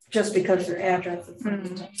just because their address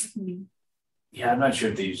is. Yeah, I'm not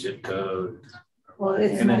sure if they use zip code Well,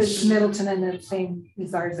 it's And it's- Middleton and the same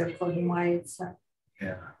as ours are floating wide. So.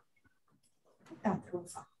 Yeah.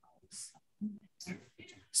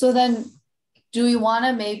 So then do we want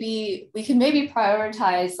to we can maybe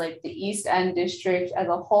prioritize like the East End district as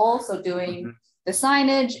a whole. So doing the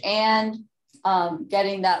signage and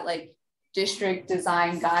getting that like district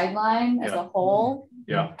design guideline as a whole.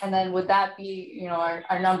 Yeah. And then would that be, you know,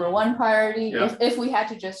 our number one priority if we had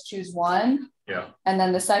to just choose one? Yeah. And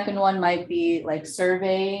then the second one might be like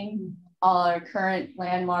surveying all our current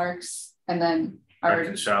landmarks and then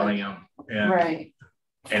reconciling them. And, right.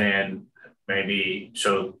 And then maybe,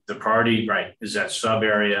 so the priority, right, is that sub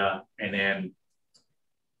area. And then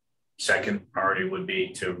second priority would be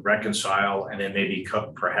to reconcile and then maybe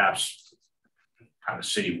perhaps kind of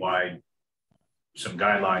citywide some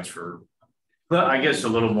guidelines for, well, I guess a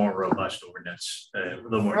little more robust ordinance, a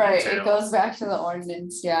little more right. detail. It goes back to the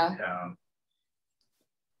ordinance, yeah.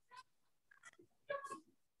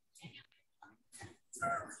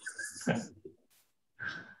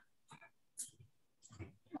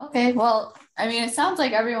 Okay, well, I mean, it sounds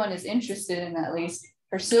like everyone is interested in at least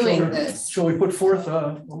pursuing this. Shall we put forth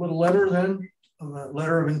a little letter then, a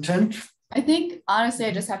letter of intent? I think honestly,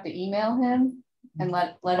 I just have to email him and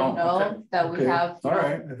let him know that we have. All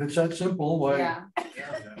right, if it's that simple, why? Yeah.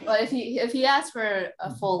 But if he asks for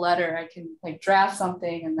a full letter, I can like draft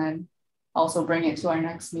something and then also bring it to our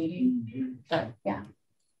next meeting. But yeah.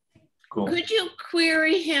 Cool. Could you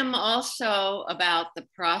query him also about the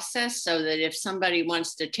process so that if somebody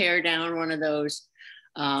wants to tear down one of those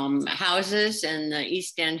houses in the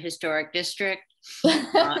East End Historic District,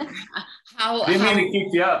 how? Didn't mean to keep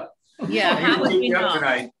you up. Yeah, how would we know?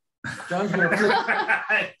 Tonight. John's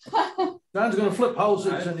gonna flip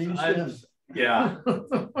houses in the East End. Yeah.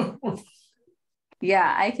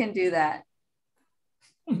 Yeah, I can do that.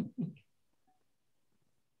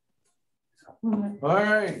 All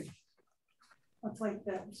right. It's like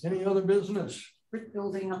that. Any other business? Brick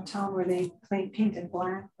building uptown where they painted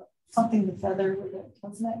black, something to feather with it,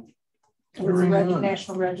 wasn't it? It was a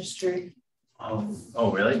National Registry.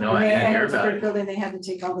 Oh, really? No, I didn't hear about it. Building, they had to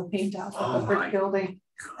take all the paint off of the brick building.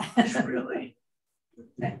 Gosh, really?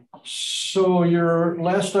 So your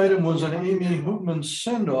last item was an Amy Hoopman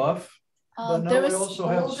send-off, but now we also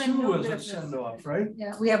have Sue as a send-off, right?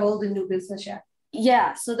 Yeah, we have old and new business yet.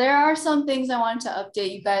 Yeah, so there are some things I wanted to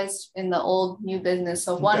update you guys in the old new business.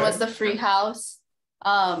 So one was the free house.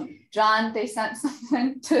 John, they sent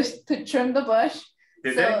someone to trim the bush.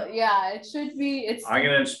 Did they? Yeah, it should be. I'm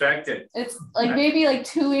gonna inspect it. It's like maybe like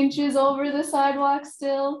 2 inches over the sidewalk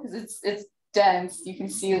still because it's dense. You can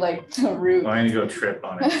see like the root. I'm gonna go trip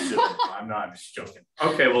on it soon. I'm just joking.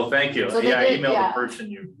 Okay, well, thank you. So I emailed the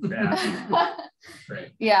person you asked. Great.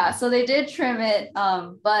 Yeah, so they did trim it,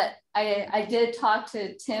 but I did talk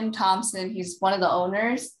to Tim Thompson. He's one of the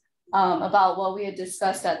owners about what we had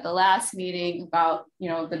discussed at the last meeting about, you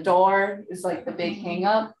know, the door is like the big hang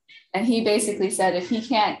up. And he basically said if he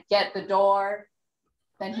can't get the door,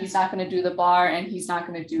 then he's not going to do the bar and he's not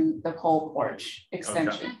going to do the whole porch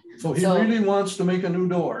extension. Okay. So he really wants to make a new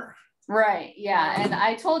door. Right. Yeah. And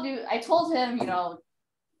I told him, you know,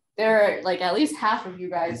 there are like at least half of you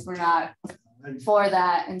guys were not for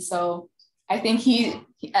that. And so I think he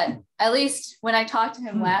at least when I talked to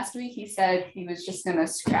him last week, he said he was just going to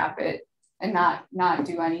scrap it and not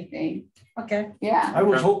do anything. Okay. Yeah. I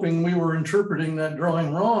was hoping we were interpreting that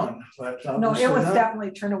drawing wrong, but no, it was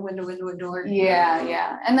definitely turn a window into a door. Yeah,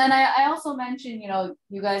 yeah. And then I also mentioned, you know,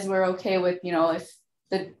 you guys were okay with, you know, if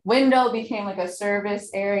the window became like a service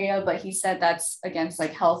area, but he said that's against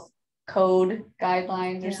like health code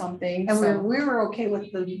guidelines or something. And so. we were okay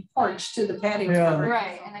with the porch to the patio. Yeah. Cover.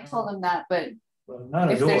 Right. And I told him that, but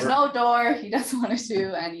not if there's no door, he doesn't want to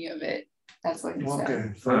do any of it. That's what he said.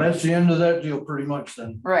 Okay, so that's the end of that deal pretty much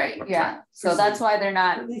then. Right, yeah. So that's why they're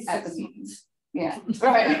not at the meetings. Yeah,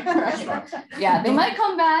 right, right. Yeah, they might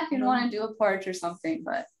come back and want to do a porch or something,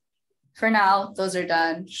 but for now, those are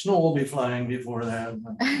done. Snow will be flying before that.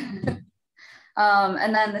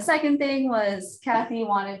 And then the second thing was Kathy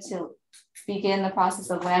wanted to begin the process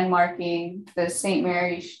of landmarking the St.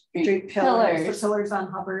 Mary Street pillars. The pillars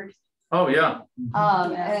on Hubbard. Oh, yeah.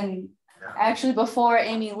 And actually before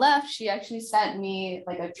Amy left, she actually sent me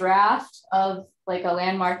like a draft of like a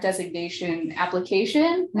landmark designation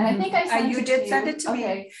application. And I think I sent you did send it to me.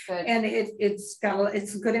 Okay, good. And it's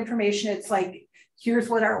good information. It's like, here's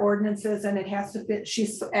what our ordinance is, and it has to fit.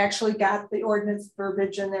 She's actually got the ordinance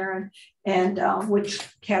verbiage in there and which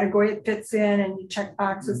category it fits in, and you check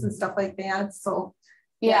boxes and stuff like that. So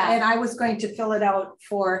yeah, and I was going to fill it out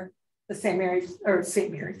for the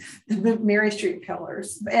the Mary Street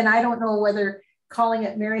pillars. And I don't know whether calling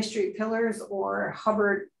it Mary Street Pillars or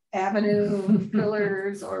Hubbard Avenue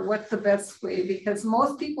Pillars, or what's the best way? Because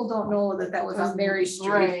most people don't know that that was on Mary Street,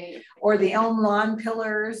 Right. or the Elm Lawn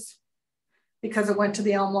Pillars, because it went to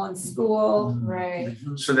the Elm Lawn School. Right.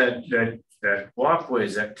 So that walkway,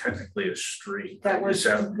 is that technically a street? That was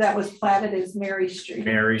platted as Mary Street.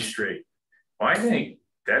 Mary Street. Well, I think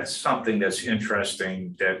that's something that's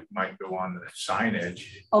interesting that might go on the signage.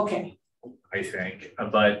 Okay. I think,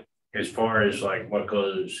 but as far as like what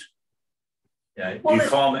goes, yeah, Well, do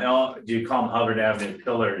you call them Hubbard Avenue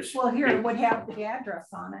Pillars? Well, here it would have the address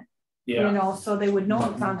on it. Yeah. You know, so they would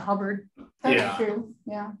know it's on Hubbard. That's true.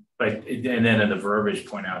 Yeah. But and then in the verbiage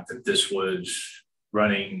point out that this was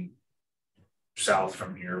running south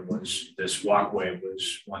from here, was this walkway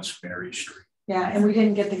was once Mary Street. Yeah, and we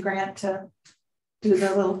didn't get the grant to do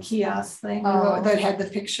the little kiosk thing that had the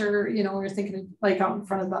picture, you know, we were thinking of, like out in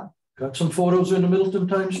front of the. Got some photos in the Middleton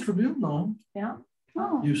Times Tribune, no? Yeah.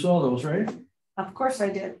 Oh. You saw those, right? Of course I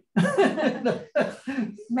did.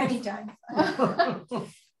 Many times.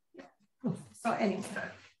 So anyway.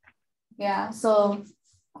 Yeah. So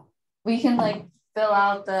we can like fill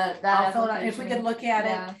out that Fill it out. If we could look at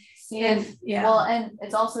it. See if well, and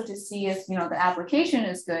it's also to see if you know the application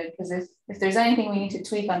is good, because if there's anything we need to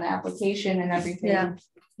tweak on the application and everything,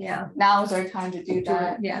 now is our time to do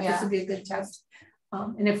that. This would be a good test.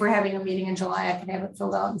 And if we're having a meeting in July, I can have it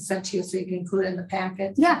filled out and sent to you so you can include it in the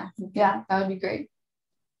packet. Yeah, that would be great.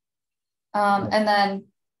 And then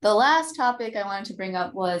the last topic I wanted to bring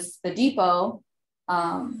up was the depot.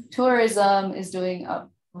 Tourism is doing a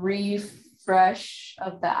refresh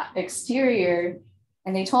of that exterior.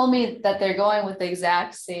 And they told me that they're going with the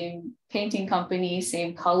exact same painting company,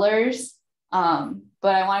 same colors.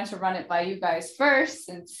 But I wanted to run it by you guys first,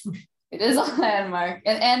 since it is a landmark,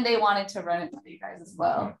 and they wanted to run it by you guys as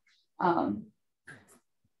well. The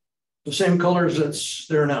same colors that's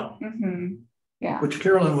there now. Yeah. Which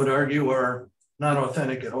Carolyn would argue are not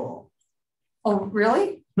authentic at all. Oh,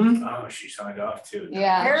 really? Oh, she signed off too.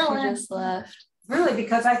 Yeah, Carolyn. she just left. Really?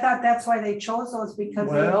 Because I thought that's why they chose those, because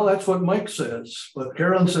Well, that's what Mike says, but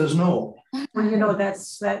Carolyn says no. well, you know, that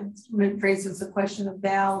raises the question of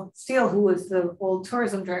Val Steele, who was the old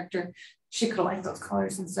tourism director. She could have liked those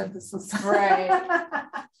colors and said this was right.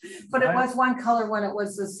 But it was one color when it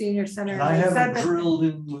was the senior center. And I haven't drilled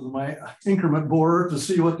in with my increment borer to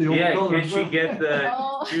see what the old colors can she get the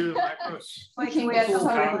two We can get some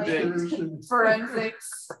like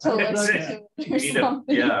forensics to look into or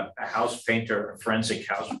something. a house painter, a forensic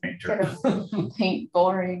house painter. Paint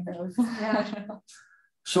boring.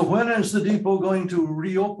 So when is the depot going to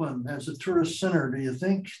reopen as a tourist center, do you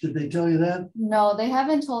think? Did they tell you that? No, they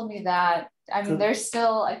haven't told me that. I mean, they're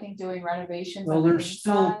still, I think, doing renovations. Well, they're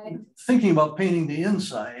still thinking about painting the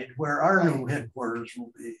inside where our new headquarters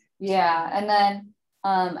will be. Yeah, and then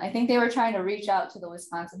I think they were trying to reach out to the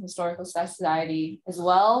Wisconsin Historical Society as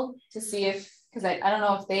well to see if, because I don't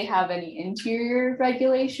know if they have any interior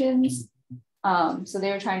regulations. So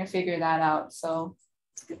they were trying to figure that out. So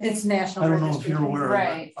it's national. I don't know if you're aware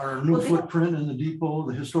right. of our new footprint in the depot,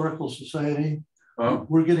 the Historical Society. Oh.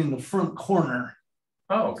 We're getting the front corner.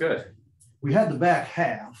 Oh, good. We had the back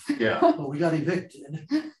half. Yeah. But we got evicted.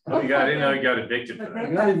 Oh, I didn't know you got evicted for that.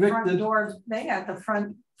 We got evicted. They got the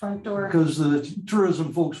front door. Because the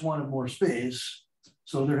tourism folks wanted more space.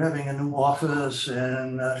 So they're having a new office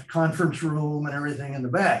and a conference room and everything in the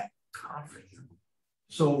back.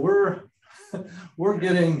 So we're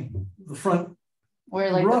getting the front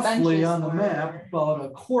like roughly on the map about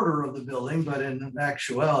a quarter of the building, but in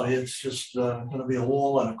actuality, it's just going to be a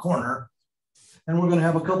wall and a corner. And we're going to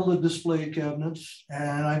have a couple of display cabinets,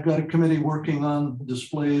 and I've got a committee working on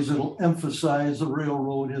displays that'll emphasize the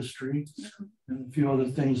railroad history and a few other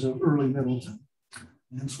things of early Middleton.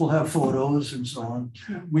 And so we'll have photos and so on.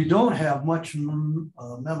 We don't have much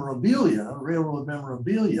memorabilia, railroad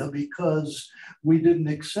memorabilia, because we didn't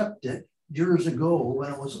accept it years ago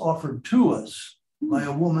when it was offered to us by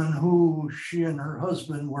a woman who she and her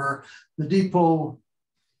husband were the depot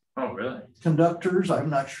conductors.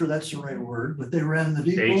 I'm not sure that's the right word, but they ran the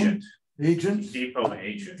depot. Agent. Depot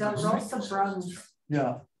agent. Rosa Bruns.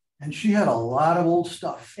 Yeah. And she had a lot of old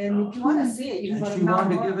stuff. And if you want to see it, you and she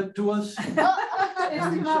wanted to give it to us.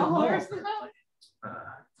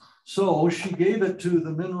 So she gave it to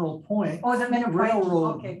the Mineral Point. Oh, the Mineral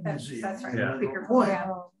Railroad okay, Museum. that's right. Yeah.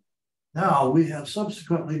 Now, we have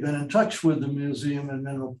subsequently been in touch with the museum in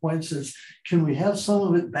Mineral Point, says, can we have some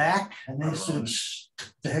of it back? And they said,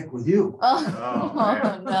 the heck with you.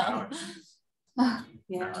 No.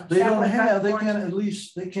 Yeah. They don't have, they can't, at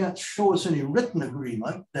least, they can't show us any written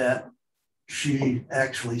agreement that she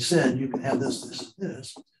actually said, you can have this, this,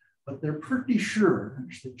 this. but they're pretty sure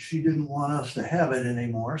that she didn't want us to have it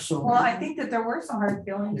anymore. So well, I think that there were some hard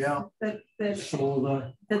feelings. Yeah. That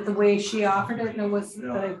so that the way she offered it, and it was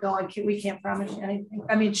Yeah. that I felt like we can't promise you anything.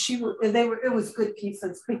 I mean, it was good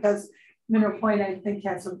pieces because Mineral Point, I think,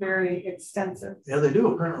 has a very extensive. yeah, they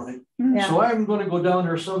do apparently. Yeah. So I'm going to go down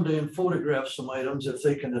there someday and photograph some items if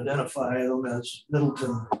they can identify them as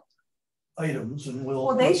Middleton items, and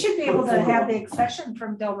Well, they should be able to have the accession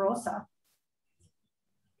from Del Rosa.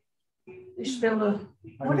 They should be able to.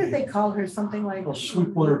 What did they call her? Something like. I'll sweep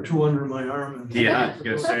one or two under my arm. And Yeah,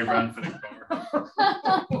 gonna say run for the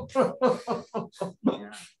car.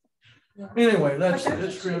 Anyway, that's the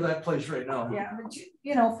history of that place right now. Yeah, but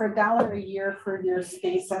you know, for $1 a year for your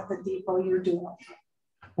space at the depot, you're doing.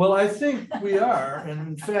 Well, I think we are, and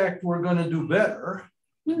in fact, we're going to do better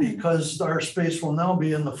because our space will now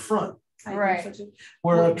be in the front, Right.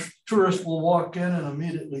 where a tourist will walk in and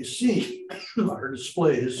immediately see our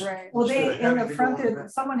displays. Right. Well, Instead they of in having the to front go there, back.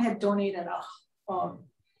 someone had donated a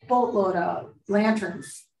boatload of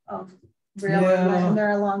lanterns of real, Yeah. and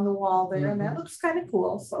they're along the wall there, and that looks kind of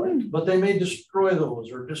cool. So But they may destroy those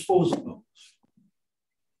or dispose of those.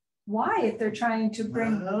 why, if they're trying to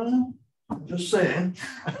bring? Well, I'm just saying.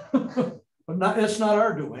 But it's not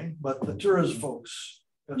our doing, but the tourist folks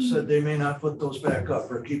have said they may not put those back up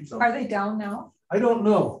or keep them. Are they down now? I don't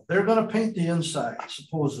know. They're going to paint the inside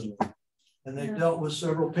supposedly. And they've Yeah. dealt with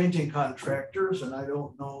several painting contractors, and I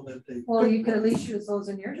don't know that they. Well, you could at least use those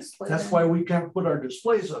in your display. That's then. why we can't put our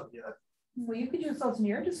displays up yet. Well, you could use those in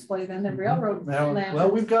your display then, the railroad Well,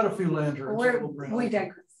 lanterns. we've got a few lanterns. that we'll bring We up.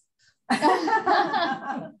 digress.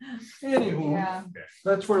 Anywho, Yeah.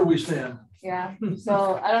 that's where we stand. Yeah.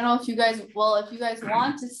 So I don't know if you guys, well, if you guys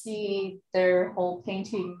want to see their whole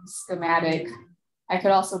painting schematic, I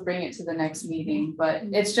could also bring it to the next meeting, but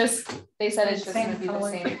it's just, they said it's just gonna be the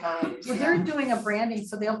same colors. Well, they're doing a branding,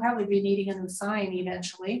 so they'll probably be needing a new sign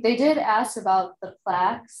eventually. They did ask about the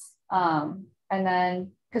plaques, and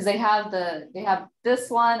then, because they have this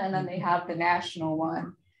one and then they have the national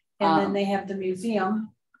one. And then they have the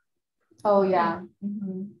museum. Oh, yeah.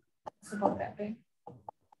 Mhm. It's about that big.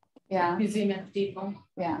 Yeah, Museum at Depot.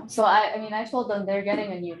 yeah. So I mean, I told them they're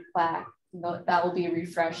getting a new plaque, that will be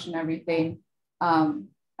refreshed and everything. And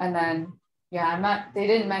then, yeah, they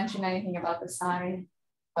didn't mention anything about the sign,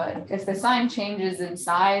 but if the sign changes in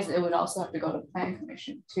size, it would also have to go to plan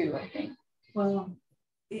commission too, I think. Well,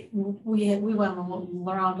 we went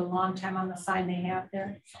around a long time on the sign they have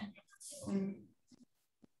there.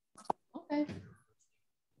 Okay.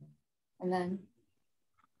 And then,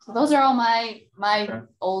 so those are all my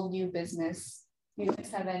old new business. You guys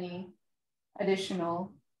have any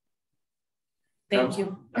additional? Thank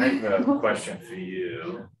you. I have a question for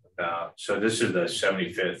you about, so this is the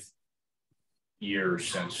 75th year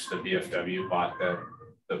since the VFW bought the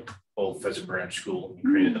old Pheasant Branch School and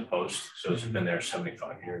created the Post. So it's been there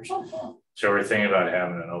 75 years. So we're thinking about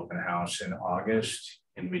having an open house in August,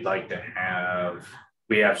 and we'd like to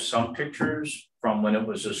we have some pictures from when it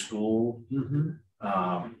was a school,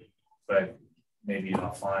 but maybe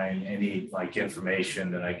I'll find any like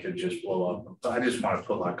information that I could just blow up. But I just want to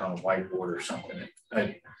put like on a whiteboard or something,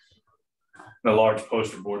 a large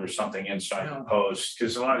poster board or something inside the Post,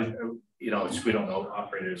 because a lot of, we don't know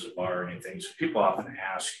operate it as a bar or anything. So people often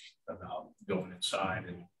ask about going inside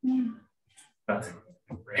and nothing.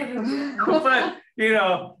 But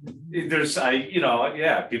there's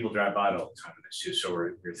people drive by all the time. It's just, so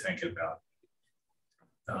we're thinking about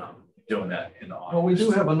doing that in the office. Well, we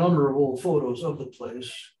do have a number of old photos of the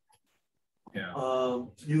place. Yeah.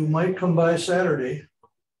 You might come by Saturday.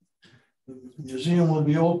 The museum will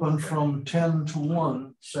be open from 10 to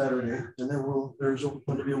 1 Saturday, and there's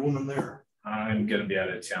going to be a woman there. I'm going to be out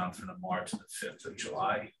of town from the March to the 5th of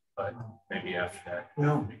July, but maybe after that.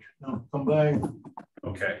 Yeah, come by.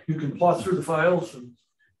 Okay. You can plot through the files,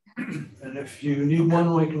 and if you need one,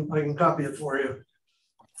 I can copy it for you.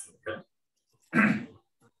 Okay.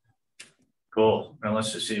 Cool.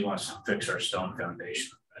 Unless the city wants to fix our stone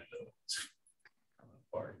foundation.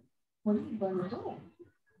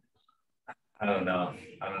 I don't know.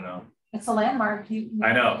 It's a landmark.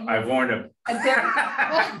 I know. I've warned them.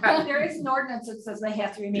 There is an ordinance that says they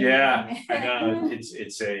have to remain. Yeah, I know. It's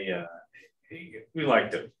we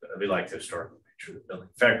like the historical nature of the building.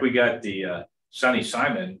 In fact, we got the Sonny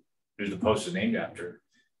Simon, who's the Post is named after.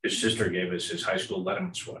 His sister gave us his high school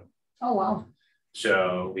letterman's one. Oh wow.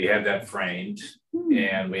 So we have that framed,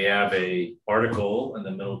 and we have a article in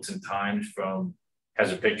the Middleton Times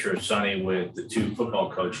has a picture of Sonny with the 2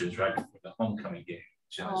 football coaches right before the homecoming game.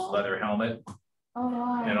 In his leather helmet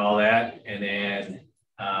and all that. And then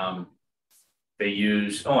they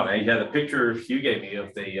use, oh, and I had a picture you gave me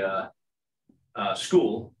of the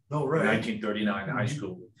school, Oh, right. 1939 high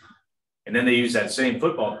school. And then they use that same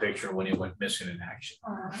football picture when he went missing in action.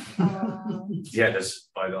 Yeah, that's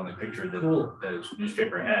probably the only picture that the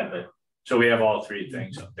newspaper had. But so we have all three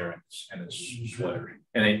things up there in his sweater.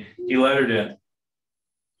 And he lettered in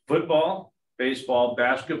football, baseball,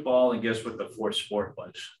 basketball, and guess what the fourth sport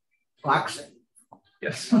was? Boxing.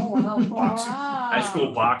 Yes. Oh, wow. Boxing. High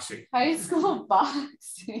school boxing. High school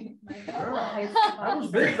boxing. That was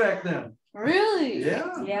big back then. Really?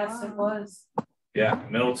 Yeah. Yes, it was. Yeah,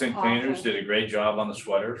 Middleton Cleaners did a great job on the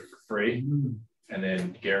sweater for free. And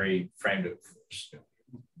then Gary framed it for us.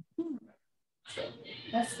 So,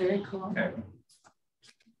 That's very cool. okay.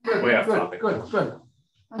 Good.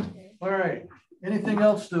 Okay. All right. Anything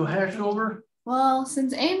else to hash over? Well,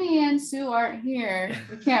 since Amy and Sue aren't here,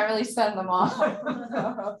 we can't really send them off.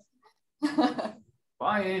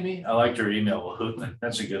 Bye, Amy. I liked your email. Hootman.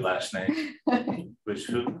 That's a good last name. Was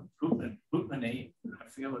Hootman? Hootman. I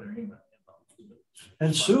forget what her email.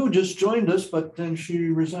 And Sue just joined us, but then she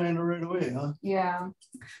resigned right away, huh? Yeah.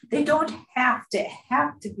 They don't have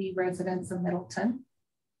to be residents of Middleton.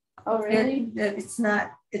 Oh, really? It's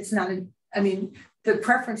not, I mean, the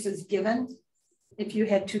preference is given if you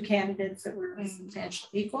had two candidates that were substantially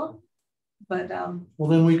equal, but well,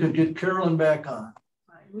 then we could get Carolyn back on.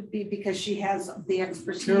 it would be because she has the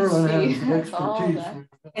expertise. Carolyn has the Oh, expertise.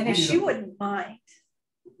 And if she wouldn't mind.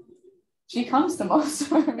 She comes to most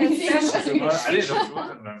of our meetings. Especially I didn't know she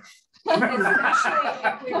wasn't there.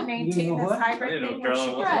 if we maintain this I hybrid didn't know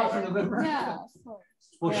thing. Carolyn was Right. Yeah.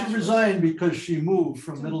 Well, she resigned because she moved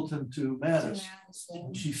from Middleton to Madison.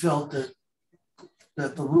 She felt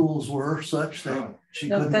that the rules were such that she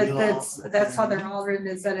couldn't be that's how they're all written,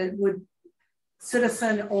 is that it would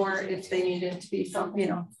citizen, or if they needed to be some,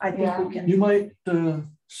 I think we can. You might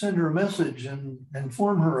send her a message and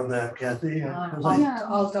inform her of that, Kathy. I'll pull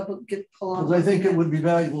on. Because I think it would be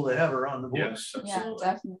valuable to have her on the board. Yes, Yeah,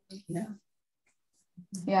 definitely. Yeah.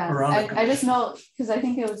 Yeah, I just know, because I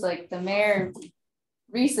think it was like the mayor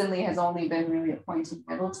recently has only been really appointing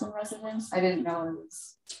Middleton residents. I didn't know it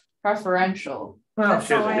was preferential. Well, That's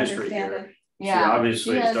she has how a I history understand here. it. Yeah, she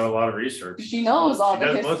obviously has done a lot of research. She knows all the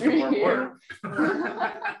history here.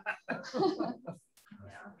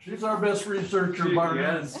 She's our best researcher,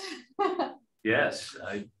 Barney. Yes,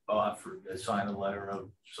 I offered to sign a letter of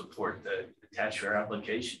support to attach your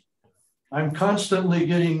application. I'm constantly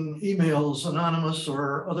getting emails, anonymous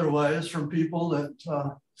or otherwise, from people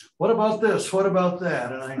that, what about this? What about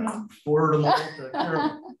that? And I forward them all to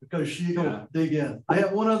Carol because she will dig in. I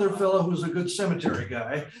have one other fellow who's a good cemetery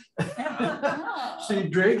guy. Steve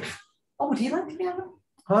Drake. Oh, would he like to be on?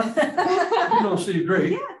 Huh? You know Steve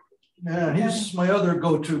Drake. Yeah, he's my other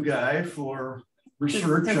go-to guy for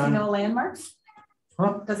research. Does he know landmarks?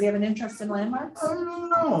 Huh? Does he have an interest in landmarks? I don't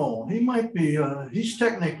know. He might be, he's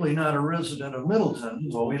technically not a resident of Middleton,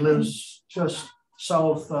 though he lives just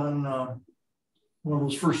south on one of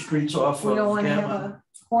those first streets off We of don't want to have Gamma.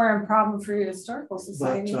 a quorum problem for your historical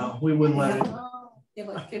society. But we wouldn't let it. You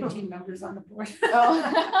have like 15 members on the board.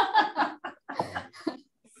 Oh.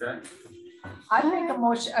 Okay, I make a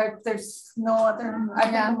motion, there's no other, I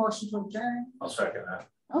make a motion to adjourn. I'll second that.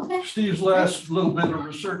 Okay. Steve's last little bit of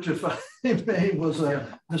research, if I may, was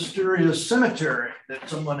a mysterious cemetery that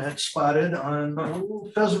someone had spotted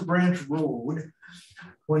on Pheasant Branch Road.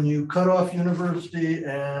 When you cut off University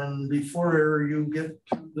and before you get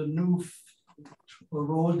to the new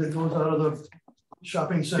road that goes out of the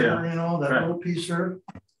shopping center, that little piece there,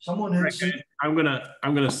 someone had. I'm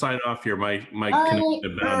gonna sign off here. My connection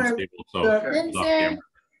is unstable, so Thanks, Eric.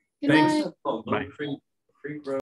 Good night. Bye.